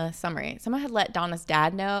read this in the summary, someone had let Donna's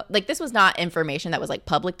dad know, like, this was not information that was, like,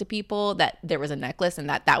 public to people, that there was a necklace and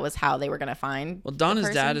that was how they were going to find Donna's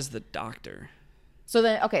dad is the doctor. So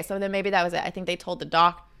then maybe that was it. I think they told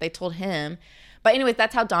him, But anyways,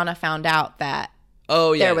 that's how Donna found out that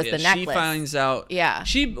Oh yeah, there was yeah. the necklace. She finds out. Yeah.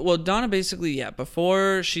 Donna basically,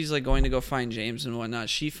 before she's like going to go find James and whatnot,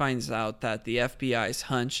 she finds out that the FBI's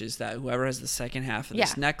hunch is that whoever has the second half of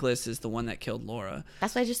this necklace is the one that killed Laura.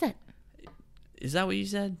 That's what I just said. Is that what you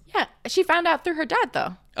said? Yeah, she found out through her dad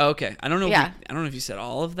though. Oh, okay, I don't know. Yeah. I don't know if you said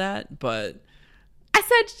all of that, but I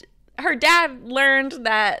said her dad learned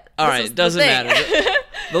that. All right, it doesn't matter.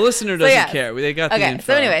 The listener doesn't care. They got the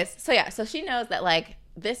info. So anyways, so she knows that like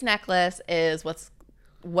this necklace is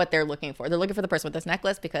what they're looking for. They're looking for the person with this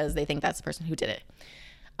necklace because they think that's the person who did it.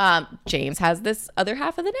 James has this other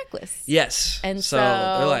half of the necklace. Yes. And so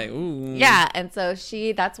they're like, ooh. Yeah, and so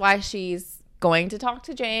that's why she's going to talk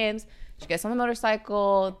to James. She gets on the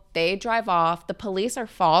motorcycle. They drive off. The police are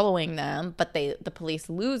following them, but the police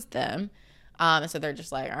lose them. And so they're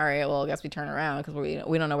just like, all right, well, I guess we turn around because we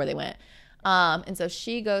don't know where they went. And so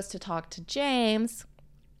she goes to talk to James.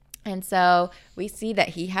 And so we see that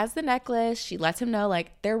he has the necklace. She lets him know,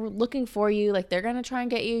 like, they're looking for you. Like, they're going to try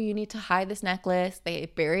and get you. You need to hide this necklace.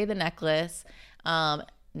 They bury the necklace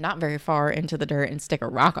not very far into the dirt and stick a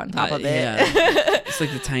rock on top of it. Yeah. It's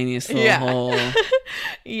like the tiniest little hole.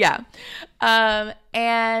 Yeah.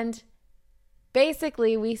 And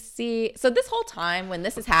basically we see, so this whole time when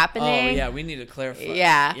this is happening. Oh, yeah, we need to clarify.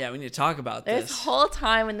 Yeah. Yeah, we need to talk about this. This whole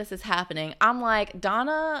time when this is happening, I'm like,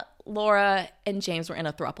 Donna, Laura, and James were in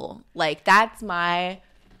a throuple. Like, that's my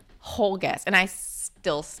whole guess. And I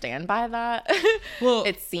still stand by that. Well,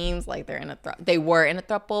 it seems like they were in a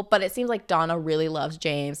throuple, but it seems like Donna really loves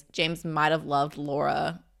James. James might have loved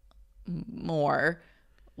Laura more.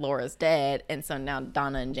 Laura's dead, and so now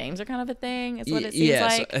Donna and James are kind of a thing, is what it seems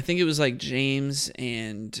like. So I think it was like James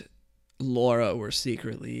and Laura were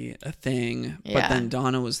secretly a thing, but then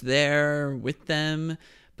Donna was there with them,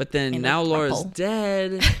 but then now Laura's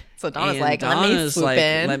dead. So Donna's like,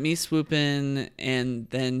 let me swoop in, and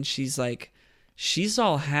then she's like, she's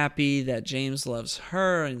all happy that James loves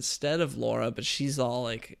her instead of Laura, but she's all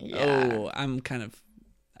like,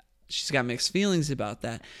 she's got mixed feelings about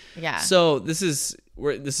that. Yeah. So this is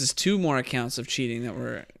two more accounts of cheating that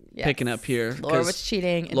we're picking up here. Laura was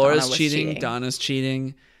cheating. And Laura's Donna was cheating. Donna's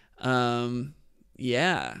cheating.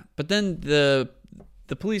 Yeah. But then the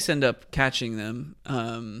police end up catching them.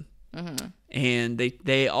 And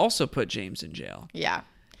they also put James in jail. Yeah.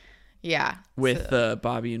 Yeah. With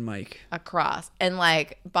Bobby and Mike. Across. And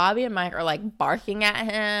like Bobby and Mike are like barking at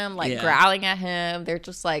him, like growling at him. They're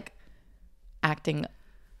just like acting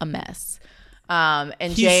a mess.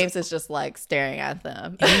 And James is just like staring at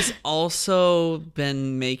them. He's also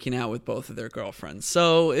been making out with both of their girlfriends.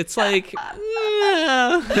 So it's like, they don't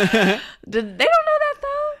know that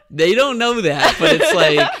though? They don't know that, but it's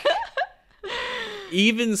like,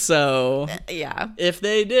 even so, if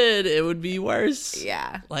they did, it would be worse.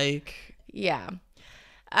 Yeah. Like. Yeah.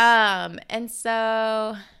 And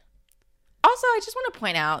so also I just want to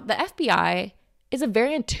point out the FBI is a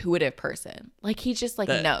very intuitive person. Like he just like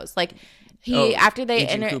knows. Like after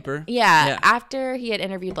he had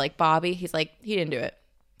interviewed like Bobby, he's like, he didn't do it.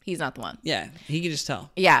 He's not the one. Yeah, he can just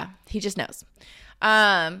tell. Yeah, he just knows.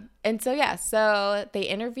 And so so they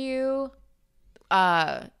interview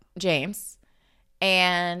James,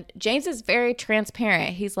 and James is very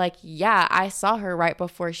transparent. He's like, yeah, I saw her right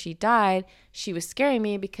before she died. She was scaring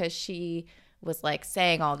me because she was like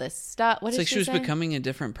saying all this stuff. What did she was say? Becoming a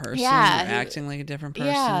different person, acting like a different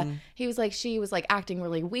person. Yeah, he was like, she was like acting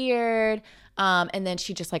really weird, and then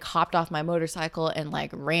she just like hopped off my motorcycle and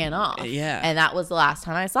like ran off. Yeah, and that was the last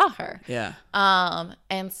time I saw her. Yeah.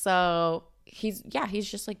 And so he's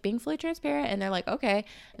just like being fully transparent, and they're like, okay,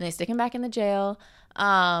 and they stick him back in the jail.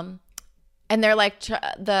 And they're like,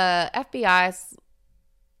 the FBI's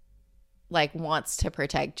like wants to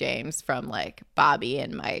protect James from like Bobby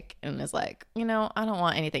and Mike, and is like, I don't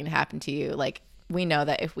want anything to happen to you. Like, we know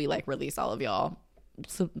that if we like release all of y'all,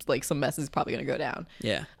 some mess is probably gonna go down.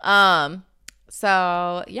 Yeah.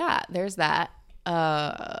 So yeah, there's that.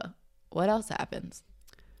 What else happens?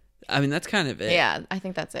 I mean, that's kind of it. Yeah, I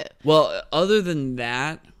think that's it. Well, other than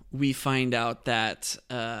that, we find out that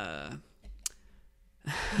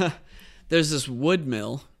there's this wood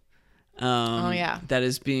mill. That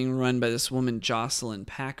is being run by this woman, Jocelyn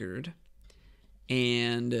Packard,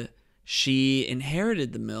 and she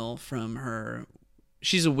inherited the mill from her.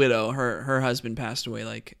 She's a widow. Her husband passed away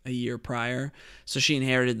like a year prior, so she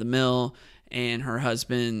inherited the mill. And her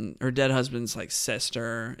dead husband's like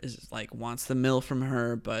sister is like wants the mill from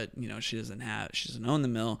her, but she doesn't own the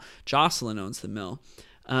mill. Jocelyn owns the mill.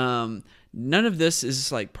 None of this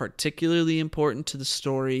is like particularly important to the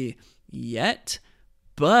story yet,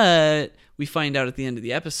 But we find out at the end of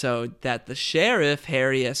the episode that the sheriff,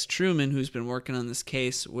 Harry S. Truman, who's been working on this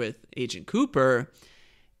case with Agent Cooper,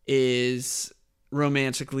 is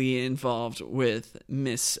romantically involved with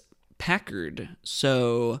Miss Packard.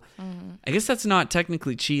 So I guess that's not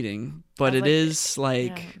technically cheating, but it is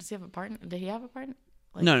like... Yeah. Does he have a partner? Did he have a partner?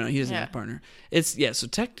 Like, no, he doesn't have a partner. It's, so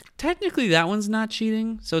technically that one's not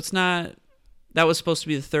cheating. So it's not... That was supposed to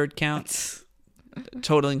be the third count,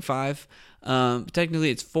 totaling 5. Technically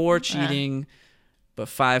it's 4 cheating, but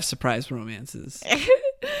 5 surprise romances.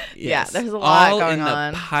 Yeah, there's a lot all going in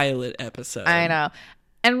on. The pilot episode. I know.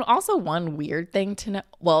 And also one weird thing to know.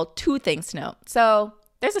 Well, 2 things to know. So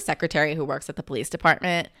there's a secretary who works at the police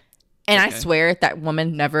department. And I swear that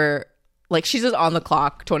woman never, like, she's just on the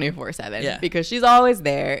clock 24/7 because she's always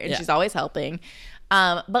there and she's always helping.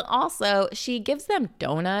 But also she gives them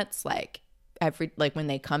donuts like when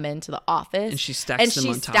they come into the office, and she stacks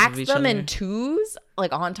them on top of each other. in 2s,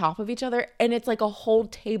 like on top of each other, and it's like a whole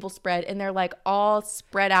table spread, and they're like all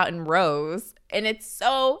spread out in rows, and it's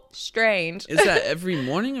so strange. Is that every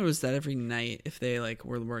morning or was that every night if they like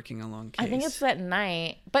were working a long case? I think it's at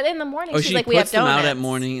night, but in the morning she's she like, we have puts them donuts out at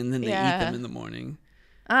morning and then they eat them in the morning.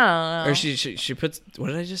 I don't know. Or she puts, what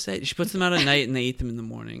did I just say? She puts them out at night and they eat them in the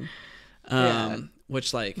morning.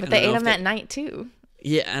 Which like, but they ate them at night too.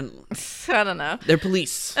 Yeah, and I don't know. They're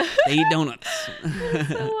police. They eat donuts.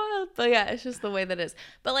 So wild. But yeah, it's just the way that it is.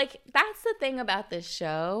 But like, that's the thing about this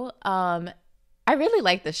show. I really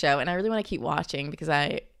like the show and I really want to keep watching because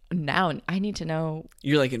I need to know.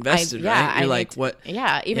 You're like invested, right? You're like, what?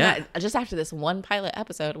 Yeah, even just after this one pilot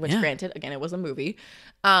episode, which granted, again, it was a movie.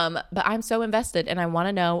 But I'm so invested and I want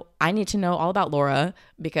to know, I need to know all about Laura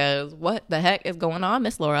because what the heck is going on,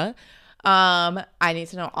 Miss Laura? I need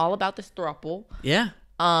to know all about this throuple. Yeah.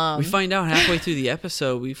 We find out halfway through the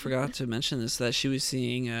episode, we forgot to mention this, that she was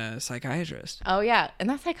seeing a psychiatrist. Oh yeah.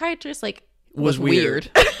 And that psychiatrist was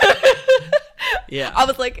weird. Yeah. I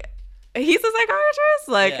was like, he's a psychiatrist?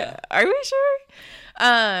 Like, are we sure?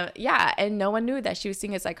 Yeah. And no one knew that she was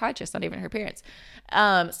seeing a psychiatrist, not even her parents.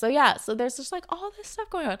 So there's just like all this stuff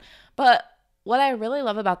going on. But what I really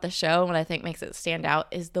love about the show, and what I think makes it stand out,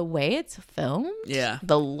 is the way it's filmed. Yeah.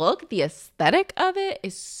 The look, the aesthetic of it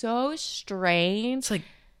is so strange. It's like,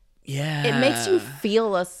 yeah. It makes you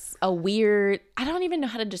feel a weird, I don't even know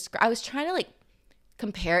how to describe. I was trying to like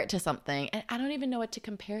compare it to something, and I don't even know what to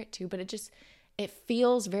compare it to, but it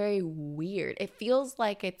feels very weird. It feels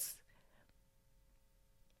like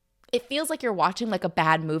you're watching like a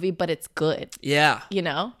bad movie, but it's good. Yeah. You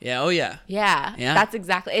know? Yeah. Oh, yeah. Yeah. That's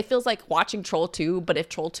exactly. It feels like watching Troll 2, but if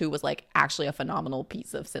Troll 2 was like actually a phenomenal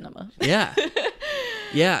piece of cinema. Yeah.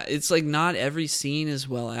 Yeah. It's like not every scene is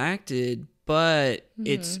well acted, but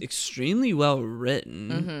it's extremely well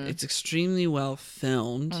written. It's extremely well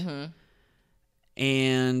filmed.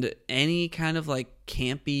 And any kind of like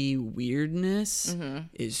campy weirdness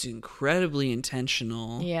is incredibly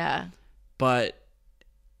intentional. Yeah. But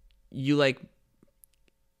you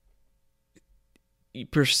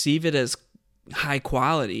perceive it as high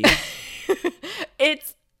quality.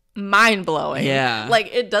 It's mind-blowing. Yeah.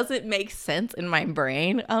 Like, it doesn't make sense in my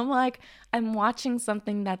brain. I'm like, I'm watching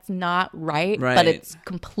something that's not right, but it's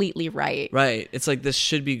completely right. Right. It's like, this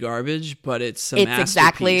should be garbage, but it's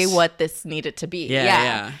exactly what this needed to be.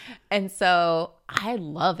 Yeah. And so I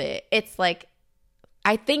love it. It's like,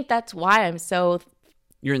 I think that's why I'm so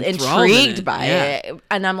You're intrigued by it.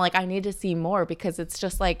 And I'm like, I need to see more because it's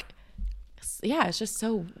just like, it's just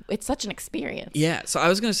it's such an experience. Yeah. So I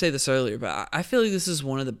was going to say this earlier, but I feel like this is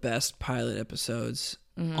one of the best pilot episodes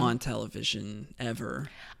on television ever.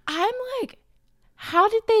 I'm like, how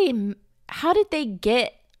did they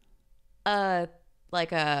get a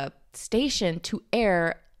station to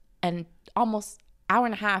air an almost hour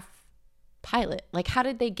and a half pilot? Like, how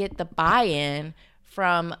did they get the buy-in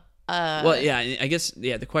from well, yeah, I guess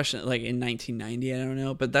the question, like in 1990, I don't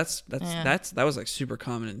know, but that was like super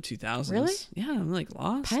common in the 2000s. Really? Yeah, I'm like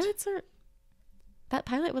Lost. That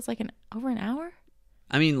pilot was like over an hour.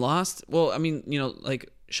 I mean, Lost. Well, I mean, like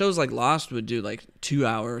shows like Lost would do like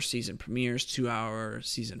 2-hour season premieres, 2-hour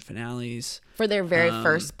season finales for their very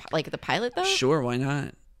first, like the pilot though. Sure, why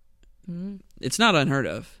not? It's not unheard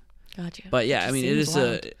of. Gotcha. But yeah, I mean, it is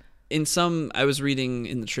in some. I was reading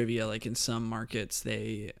in the trivia, like in some markets,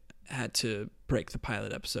 they had to break the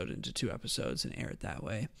pilot episode into 2 episodes and air it that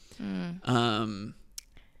way. But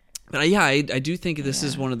yeah, I do think this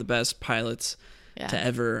is one of the best pilots to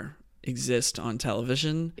ever exist on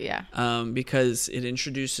television. Yeah. Because it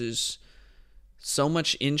introduces so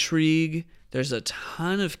much intrigue. There's a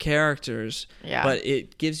ton of characters, but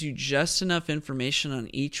it gives you just enough information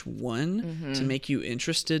on each one to make you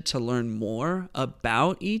interested to learn more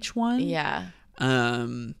about each one. Yeah.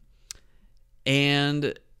 And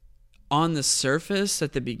on the surface,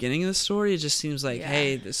 at the beginning of the story, it just seems like,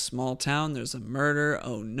 hey, this small town, there's a murder.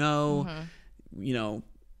 Oh no. You know,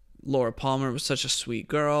 Laura Palmer was such a sweet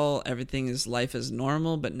girl. Life is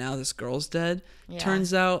normal, but now this girl's dead. Yeah.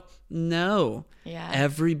 Turns out, no. Yeah.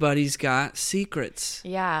 Everybody's got secrets.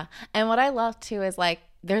 Yeah. And what I love too is like,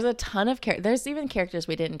 there's a ton of there's even characters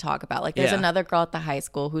we didn't talk about. Like there's another girl at the high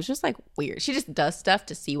school who's just like weird. She just does stuff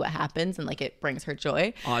to see what happens and like it brings her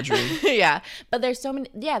joy. Audrey. Yeah. But there's so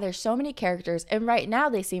many characters, and right now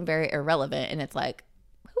they seem very irrelevant, and it's like,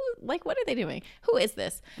 what are they doing? Who is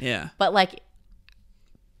this? Yeah. But like,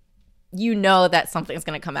 you know that something's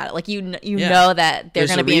going to come out. Like you know that they're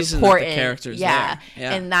going to be important. The characters yeah.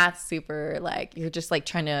 there. And that's super like, you're just like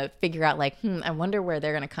trying to figure out like, I wonder where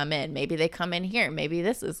they're going to come in. Maybe they come in here. Maybe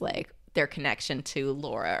this is like their connection to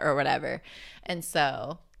Laura or whatever. And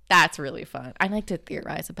so that's really fun. I like to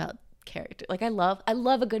theorize about character. Like I love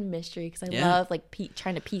a good mystery because I love like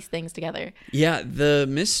trying to piece things together. Yeah. The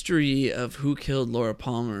mystery of who killed Laura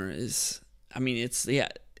Palmer is, I mean, it's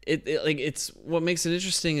it's what makes it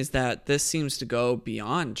interesting is that this seems to go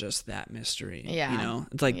beyond just that mystery. Yeah. You know,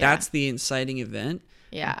 it's like that's the inciting event.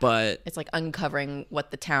 Yeah. But it's like uncovering what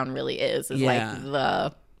the town really is like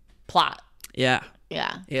the plot. Yeah.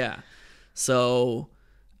 Yeah. Yeah. So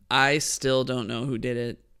I still don't know who did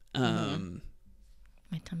it.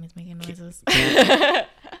 My tummy's making noises.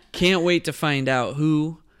 Can't wait to find out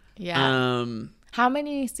who. Yeah. How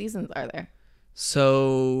many seasons are there?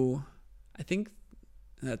 So I think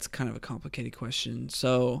that's kind of a complicated question.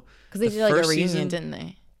 So because they did like a reunion, didn't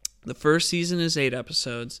they? The first season is 8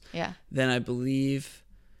 episodes. Yeah. Then I believe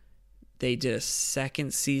they did a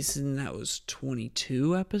second season that was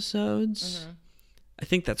 22 episodes. I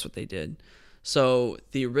think that's what they did. So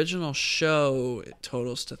the original show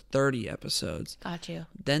totals to 30 episodes. Got you.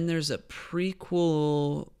 Then there's a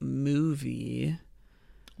prequel movie.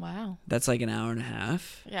 Wow. That's like an hour and a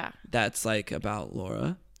half. Yeah. That's like about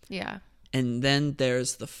Laura. Yeah. And then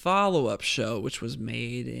there's the follow-up show, which was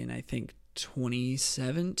made in, I think,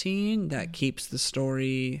 2017, that keeps the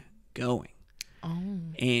story going. Oh.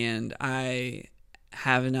 And I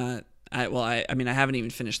haven't even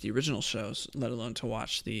finished the original shows, let alone to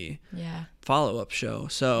watch the follow-up show.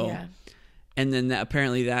 So, and then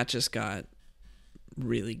apparently that just got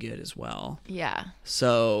really good as well. Yeah.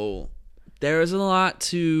 So there's a lot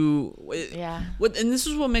to... And this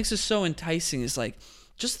is what makes it so enticing is like,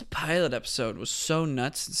 just the pilot episode was so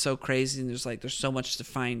nuts and so crazy, and there's so much to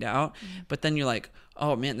find out. But then you're like,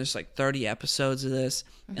 oh man, there's like 30 episodes of this,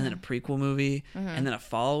 and then a prequel movie, and then a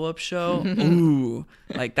follow-up show. Ooh,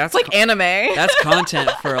 like that's like anime. That's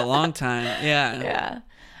content for a long time. Yeah. Yeah.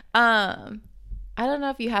 I don't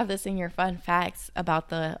know if you have this in your fun facts about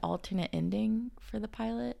the alternate ending for the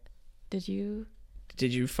pilot. Did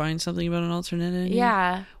you find something about an alternate ending?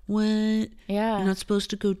 Yeah. What? Yeah. You're not supposed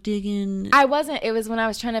to go digging. I wasn't. It was when I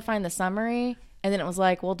was trying to find the summary, and then it was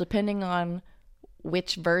like, well, depending on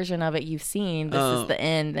which version of it you've seen, this is the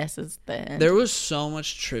end, this is the end. There was so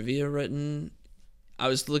much trivia written. I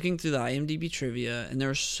was looking through the IMDb trivia, and there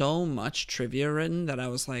was so much trivia written that I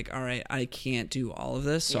was like, all right, I can't do all of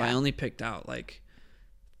this. So I only picked out like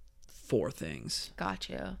 4 things. Got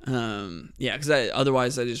you. Yeah, because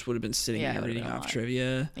otherwise I just would have been sitting here reading off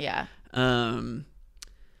trivia. Yeah.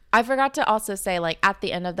 I forgot to also say, like, at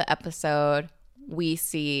the end of the episode, we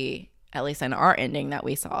see, at least in our ending that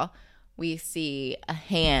we saw, we see a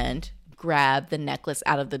hand grab the necklace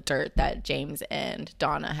out of the dirt that James and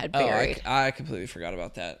Donna had buried. I completely forgot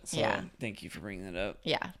about that. So thank you for bringing that up.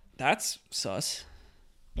 Yeah. That's sus.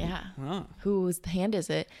 Yeah. Oh. Whose hand is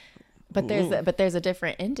it? But there's a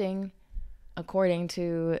different ending according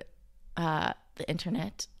to the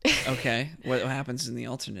internet. Okay. What happens in the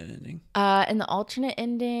alternate ending? In the alternate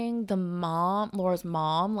ending, Laura's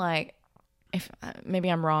mom, like, if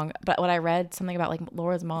maybe I'm wrong, but what I read something about like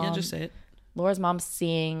Laura's mom. Yeah, just say it. Laura's mom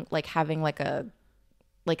seeing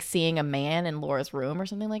seeing a man in Laura's room or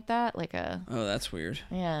something like that. Oh, that's weird.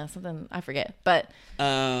 Yeah, something I forget. But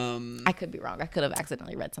I could be wrong. I could have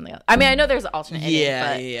accidentally read something else. I mean, I know there's an alternate ending,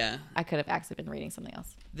 but yeah. I could have accidentally been reading something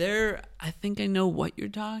else. I think I know what you're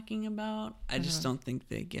talking about. I just don't think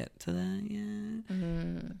they get to that yet.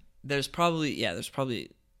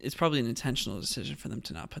 It's probably an intentional decision for them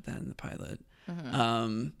to not put that in the pilot.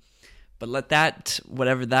 But let that,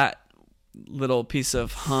 whatever that little piece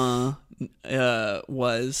of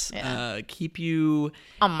was, keep you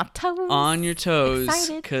on my toes, on your toes,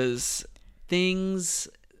 because things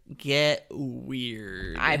get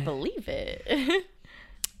weird. I believe it.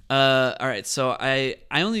 All right, so I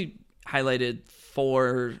only highlighted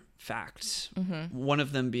 4 facts. One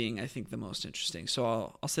of them being, I think, the most interesting.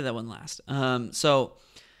 So I'll say that one last. As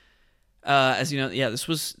you know, this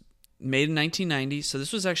was made in 1990. So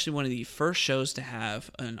this was actually one of the first shows to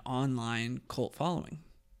have an online cult following.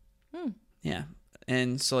 Yeah,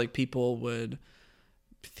 and so like people would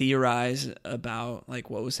theorize about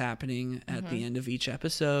like what was happening at the end of each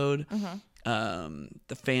episode.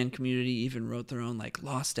 The fan community even wrote their own like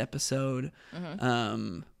lost episode.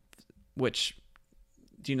 Which,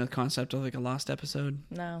 do you know the concept of like a lost episode?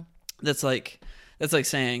 No. That's like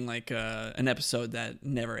saying like an episode that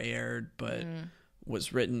never aired but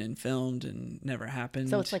was written and filmed and never happened.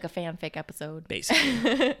 So it's like a fanfic episode.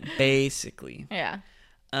 Basically. Yeah.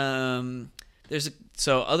 Other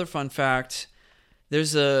fun fact,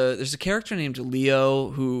 there's a character named Leo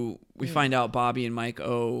who we find out Bobby and Mike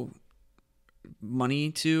owe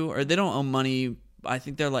money to, or they don't owe money. I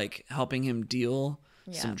think they're like helping him deal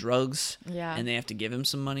some drugs. Yeah. And they have to give him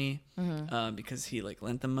some money because he like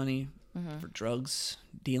lent them money for drugs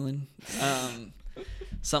dealing.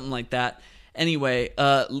 Something like that. Anyway,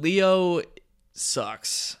 Leo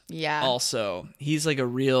sucks. Yeah. Also, he's like a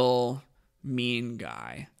real mean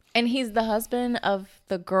guy. And he's the husband of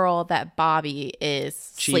the girl that Bobby is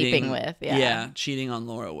sleeping with. Yeah. Yeah, cheating on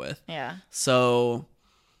Laura with. Yeah. So,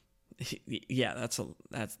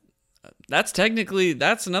 that's technically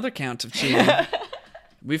another count of cheating.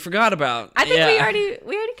 We forgot about. I think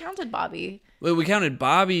we already counted Bobby. Well, we counted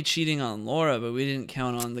Bobby cheating on Laura, but we didn't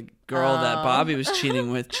count on the girl that Bobby was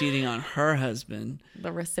cheating with, cheating on her husband.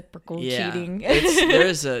 The reciprocal cheating.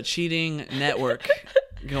 There's a cheating network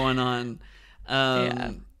going on.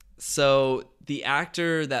 So the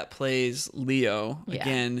actor that plays Leo,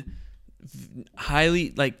 again,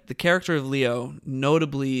 highly, like the character of Leo,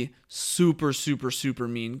 notably super, super, super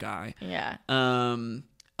mean guy. Yeah.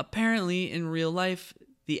 Apparently in real life,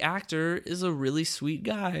 the actor is a really sweet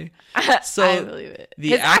guy. So I believe it.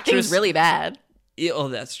 His acting's really bad. Oh,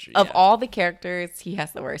 that's true. Of all the characters, he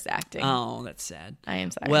has the worst acting. Oh, that's sad. I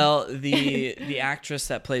am sorry. Well, the actress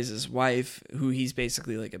that plays his wife, who he's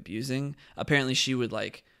basically like abusing, apparently she would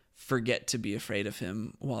like forget to be afraid of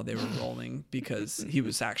him while they were rolling because he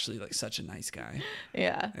was actually like such a nice guy.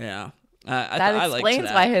 Yeah. Yeah. That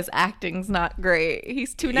explains why his acting's not great.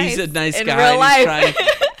 He's too nice. He's a nice in guy. Real life.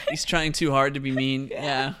 He's trying too hard to be mean.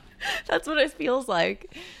 Yeah. That's what it feels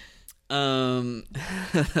like.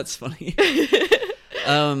 That's funny.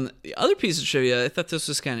 The other piece of trivia, I thought this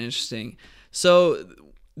was kind of interesting. So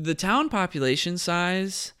the town population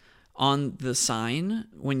size on the sign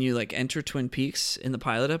when you like enter Twin Peaks in the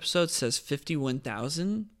pilot episode says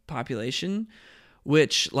 51,000 population,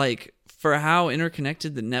 which like for how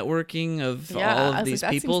interconnected the networking of all of these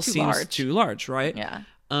people seems too large, right? Yeah.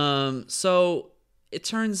 So it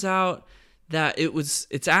turns out that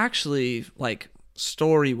it's actually like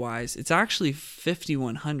story-wise, it's actually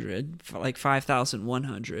 5,100, like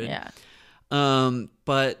 5,100. Yeah.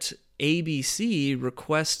 But ABC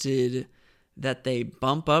requested that they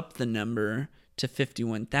bump up the number to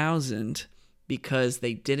 51,000 because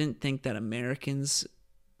they didn't think that Americans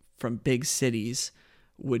from big cities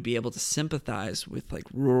would be able to sympathize with like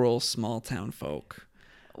rural small town folk.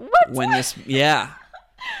 What? Yeah.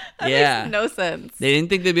 That makes no sense. They didn't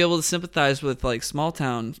think they'd be able to sympathize with like small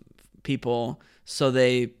town people, so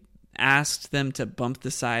they asked them to bump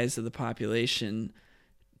the size of the population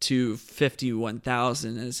to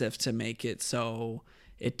 51,000 as if to make it so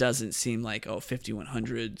it doesn't seem like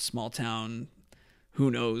 5,100 small town,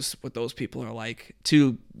 who knows what those people are like,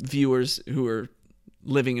 to viewers who are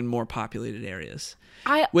living in more populated areas.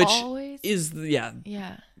 Is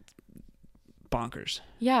bonkers.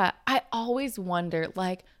 Yeah, I always wonder,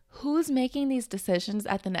 like, who's making these decisions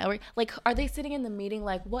at the network? Like, are they sitting in the meeting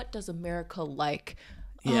like, what does America like?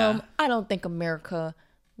 Yeah. I don't think America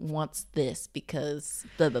wants this because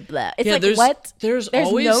blah, blah, blah. It's like, what? There's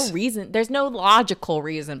always no reason. There's no logical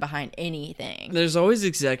reason behind anything. There's always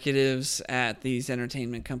executives at these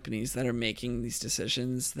entertainment companies that are making these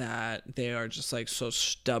decisions that they are just like so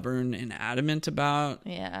stubborn and adamant about.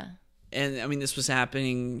 Yeah. And I mean, this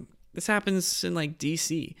happens in like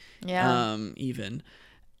DC. Yeah. Even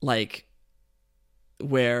like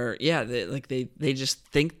where, they just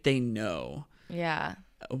think they know. Yeah.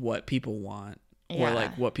 What people want or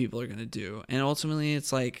like what people are going to do. And ultimately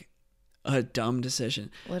it's like a dumb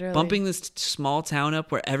decision. Literally. Bumping this small town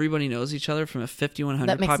up where everybody knows each other from a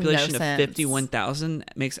 5,100 population to 51,000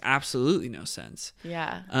 makes absolutely no sense.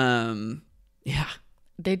 Yeah. Yeah.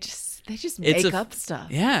 They just It's make a- up stuff.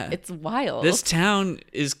 yeah. It's wild. This town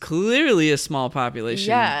is clearly a small population.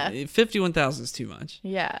 Yeah. 51,000 is too much.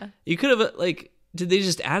 yeah. You could have like, did they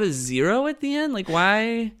just add a 0 at the end? Like,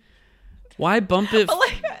 why bump it? But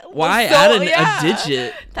like, Why so- add yeah. a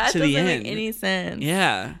digit That to the doesn't end? make any sense.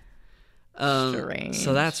 Yeah. Strange.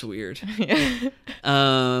 So that's weird.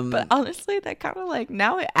 But honestly, that kind of like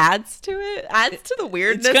now it adds to the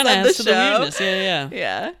weirdness it's of gonna the add to show. the weirdness. Yeah.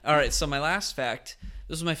 Yeah. All right. So my last fact.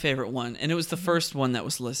 This was my favorite one, and it was the Mm-hmm. first one that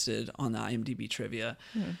was listed on the IMDb trivia.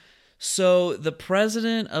 So the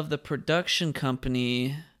president of the production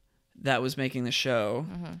company that was making the show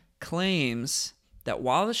claims that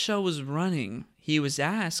while the show was running, he was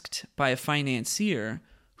asked by a financier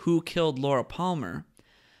who killed Laura Palmer,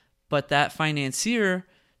 but that financier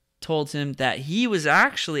told him that he was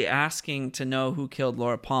actually asking to know who killed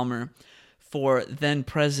Laura Palmer for then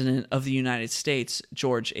President of the United States,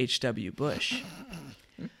 George H.W. Bush.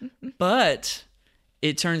 But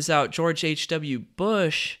it turns out George H.W.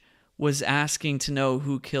 Bush was asking to know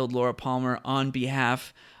who killed Laura Palmer on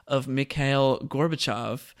behalf of Mikhail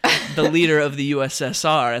Gorbachev, the leader of the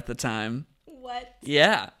USSR at the time. What?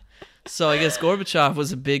 Yeah. So I guess Gorbachev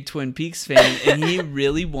was a big Twin Peaks fan, and he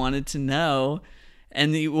really wanted to know.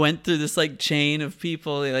 And he went through this like chain of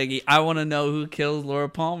people. Like, I want to know who killed Laura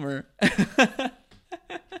Palmer.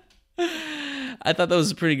 I thought that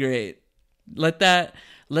was pretty great. Let that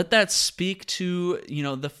speak to,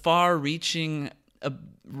 the far-reaching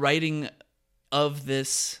writing of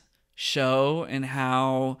this show, and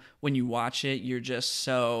how when you watch it, you're just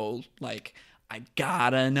so like, I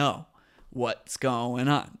gotta know what's going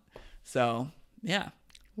on. So yeah,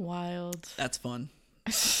 Wild. that's fun.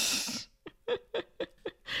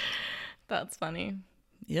 That's funny.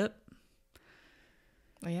 Yep.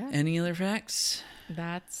 Yeah. Any other facts?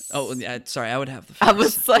 That's. Oh, yeah. Sorry, I would have the facts. I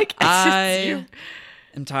was like, I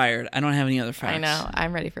am tired. I don't have any other facts. I know.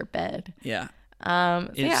 I'm ready for bed. Yeah. So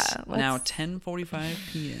It's yeah. now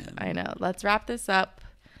 10:45 p.m. I know. Let's wrap this up.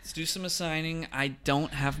 Let's do some assigning. I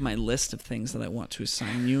don't have my list of things that I want to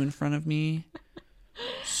assign you in front of me.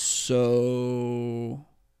 So,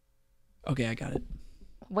 okay, I got it.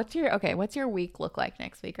 What's your week look like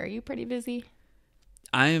next week? Are you pretty busy?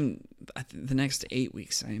 The next 8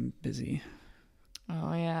 weeks, I am busy.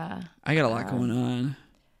 Oh yeah. I got a lot going on.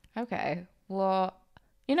 Okay. Well,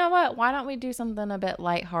 you know what? Why don't we do something a bit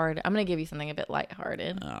lighthearted? I'm gonna give you something a bit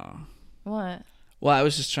lighthearted. Oh. What? Well, I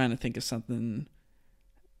was just trying to think of something,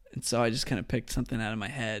 and so I just kind of picked something out of my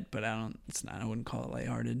head, but I wouldn't call it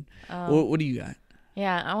lighthearted. What do you got?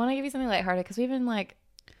 Yeah, I want to give you something lighthearted because we've been like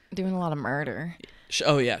doing a lot of murder.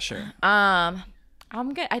 Oh yeah, sure.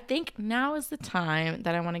 I'm good. I think now is the time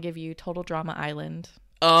that I want to give you Total Drama Island.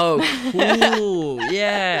 Oh, cool.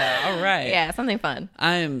 Yeah. All right. Yeah, something fun.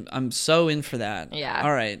 I'm so in for that. Yeah.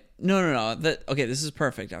 All right. No. Okay, this is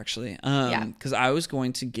perfect actually. Yeah. Because I was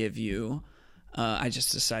going to give you, I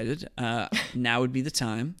just decided, now would be the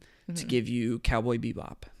time to give you Cowboy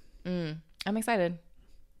Bebop. I'm excited.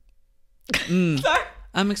 Sorry.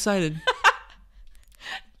 I'm excited.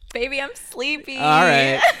 Baby, I'm sleepy. All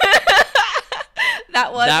right.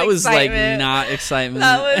 That was like excitement. not excitement.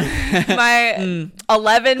 That was my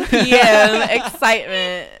 11 p.m.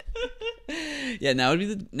 excitement. Yeah, now would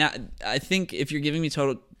be now. I think if you're giving me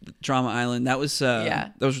Total Drama Island, that was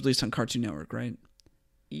that was released on Cartoon Network, right?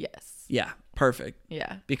 Yes. Yeah, perfect.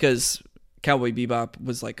 Yeah. Because Cowboy Bebop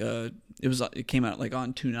was like it came out like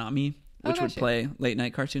on Toonami, which would gotcha. play late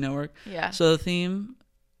night Cartoon Network. Yeah. So the theme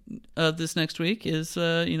of this next week is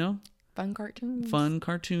Fun cartoons. fun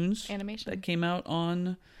cartoons Animation. that came out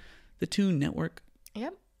on the Toon Network.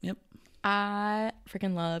 Yep. Yep. I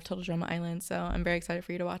freaking love Total Drama Island, so I'm very excited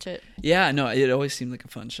for you to watch it. Yeah, no, it always seemed like a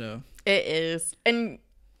fun show. It is. And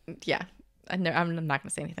yeah, I'm not going to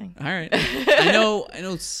say anything. All right. I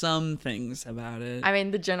know some things about it. I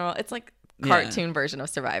mean, it's like cartoon version of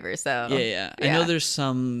Survivor, so. Yeah. I know there's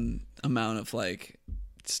some amount of like,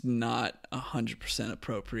 it's not 100%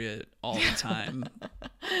 appropriate all the time.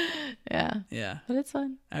 Yeah. Yeah. But it's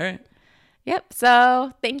fun. All right. Yep.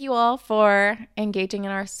 So thank you all for engaging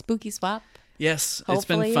in our spooky swap. Yes, Hopefully it's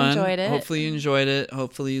been you fun. enjoyed it. Hopefully you enjoyed it.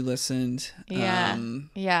 Hopefully you listened. Yeah.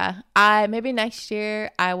 Yeah. Maybe next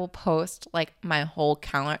year I will post like my whole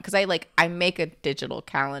calendar because I make a digital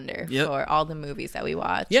calendar for all the movies that we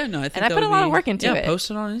watch. Yeah, no, I think and I put a lot of work into it. Yeah,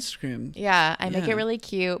 post it on Instagram. Yeah, I make it really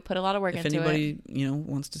cute. Put a lot of work if into it. If anybody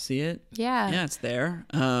wants to see it, yeah, it's there.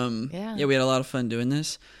 Yeah, we had a lot of fun doing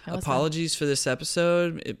this. Apologies for this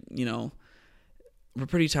episode. We're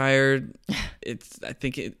pretty tired. I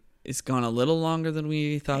think it's gone a little longer than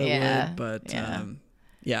we thought it would, but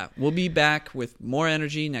we'll be back with more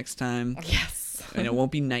energy next time. Yes. And it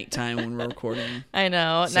won't be nighttime when we're recording. I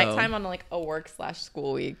know. So- Nighttime on like a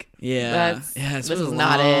work/school week. Yeah. This been a is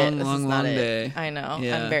not it. This long, is not long it. day. I know.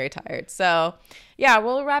 Yeah. I'm very tired. So, yeah,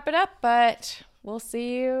 we'll wrap it up, but we'll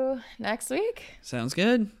see you next week. Sounds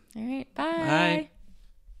good. All right. Bye. Bye.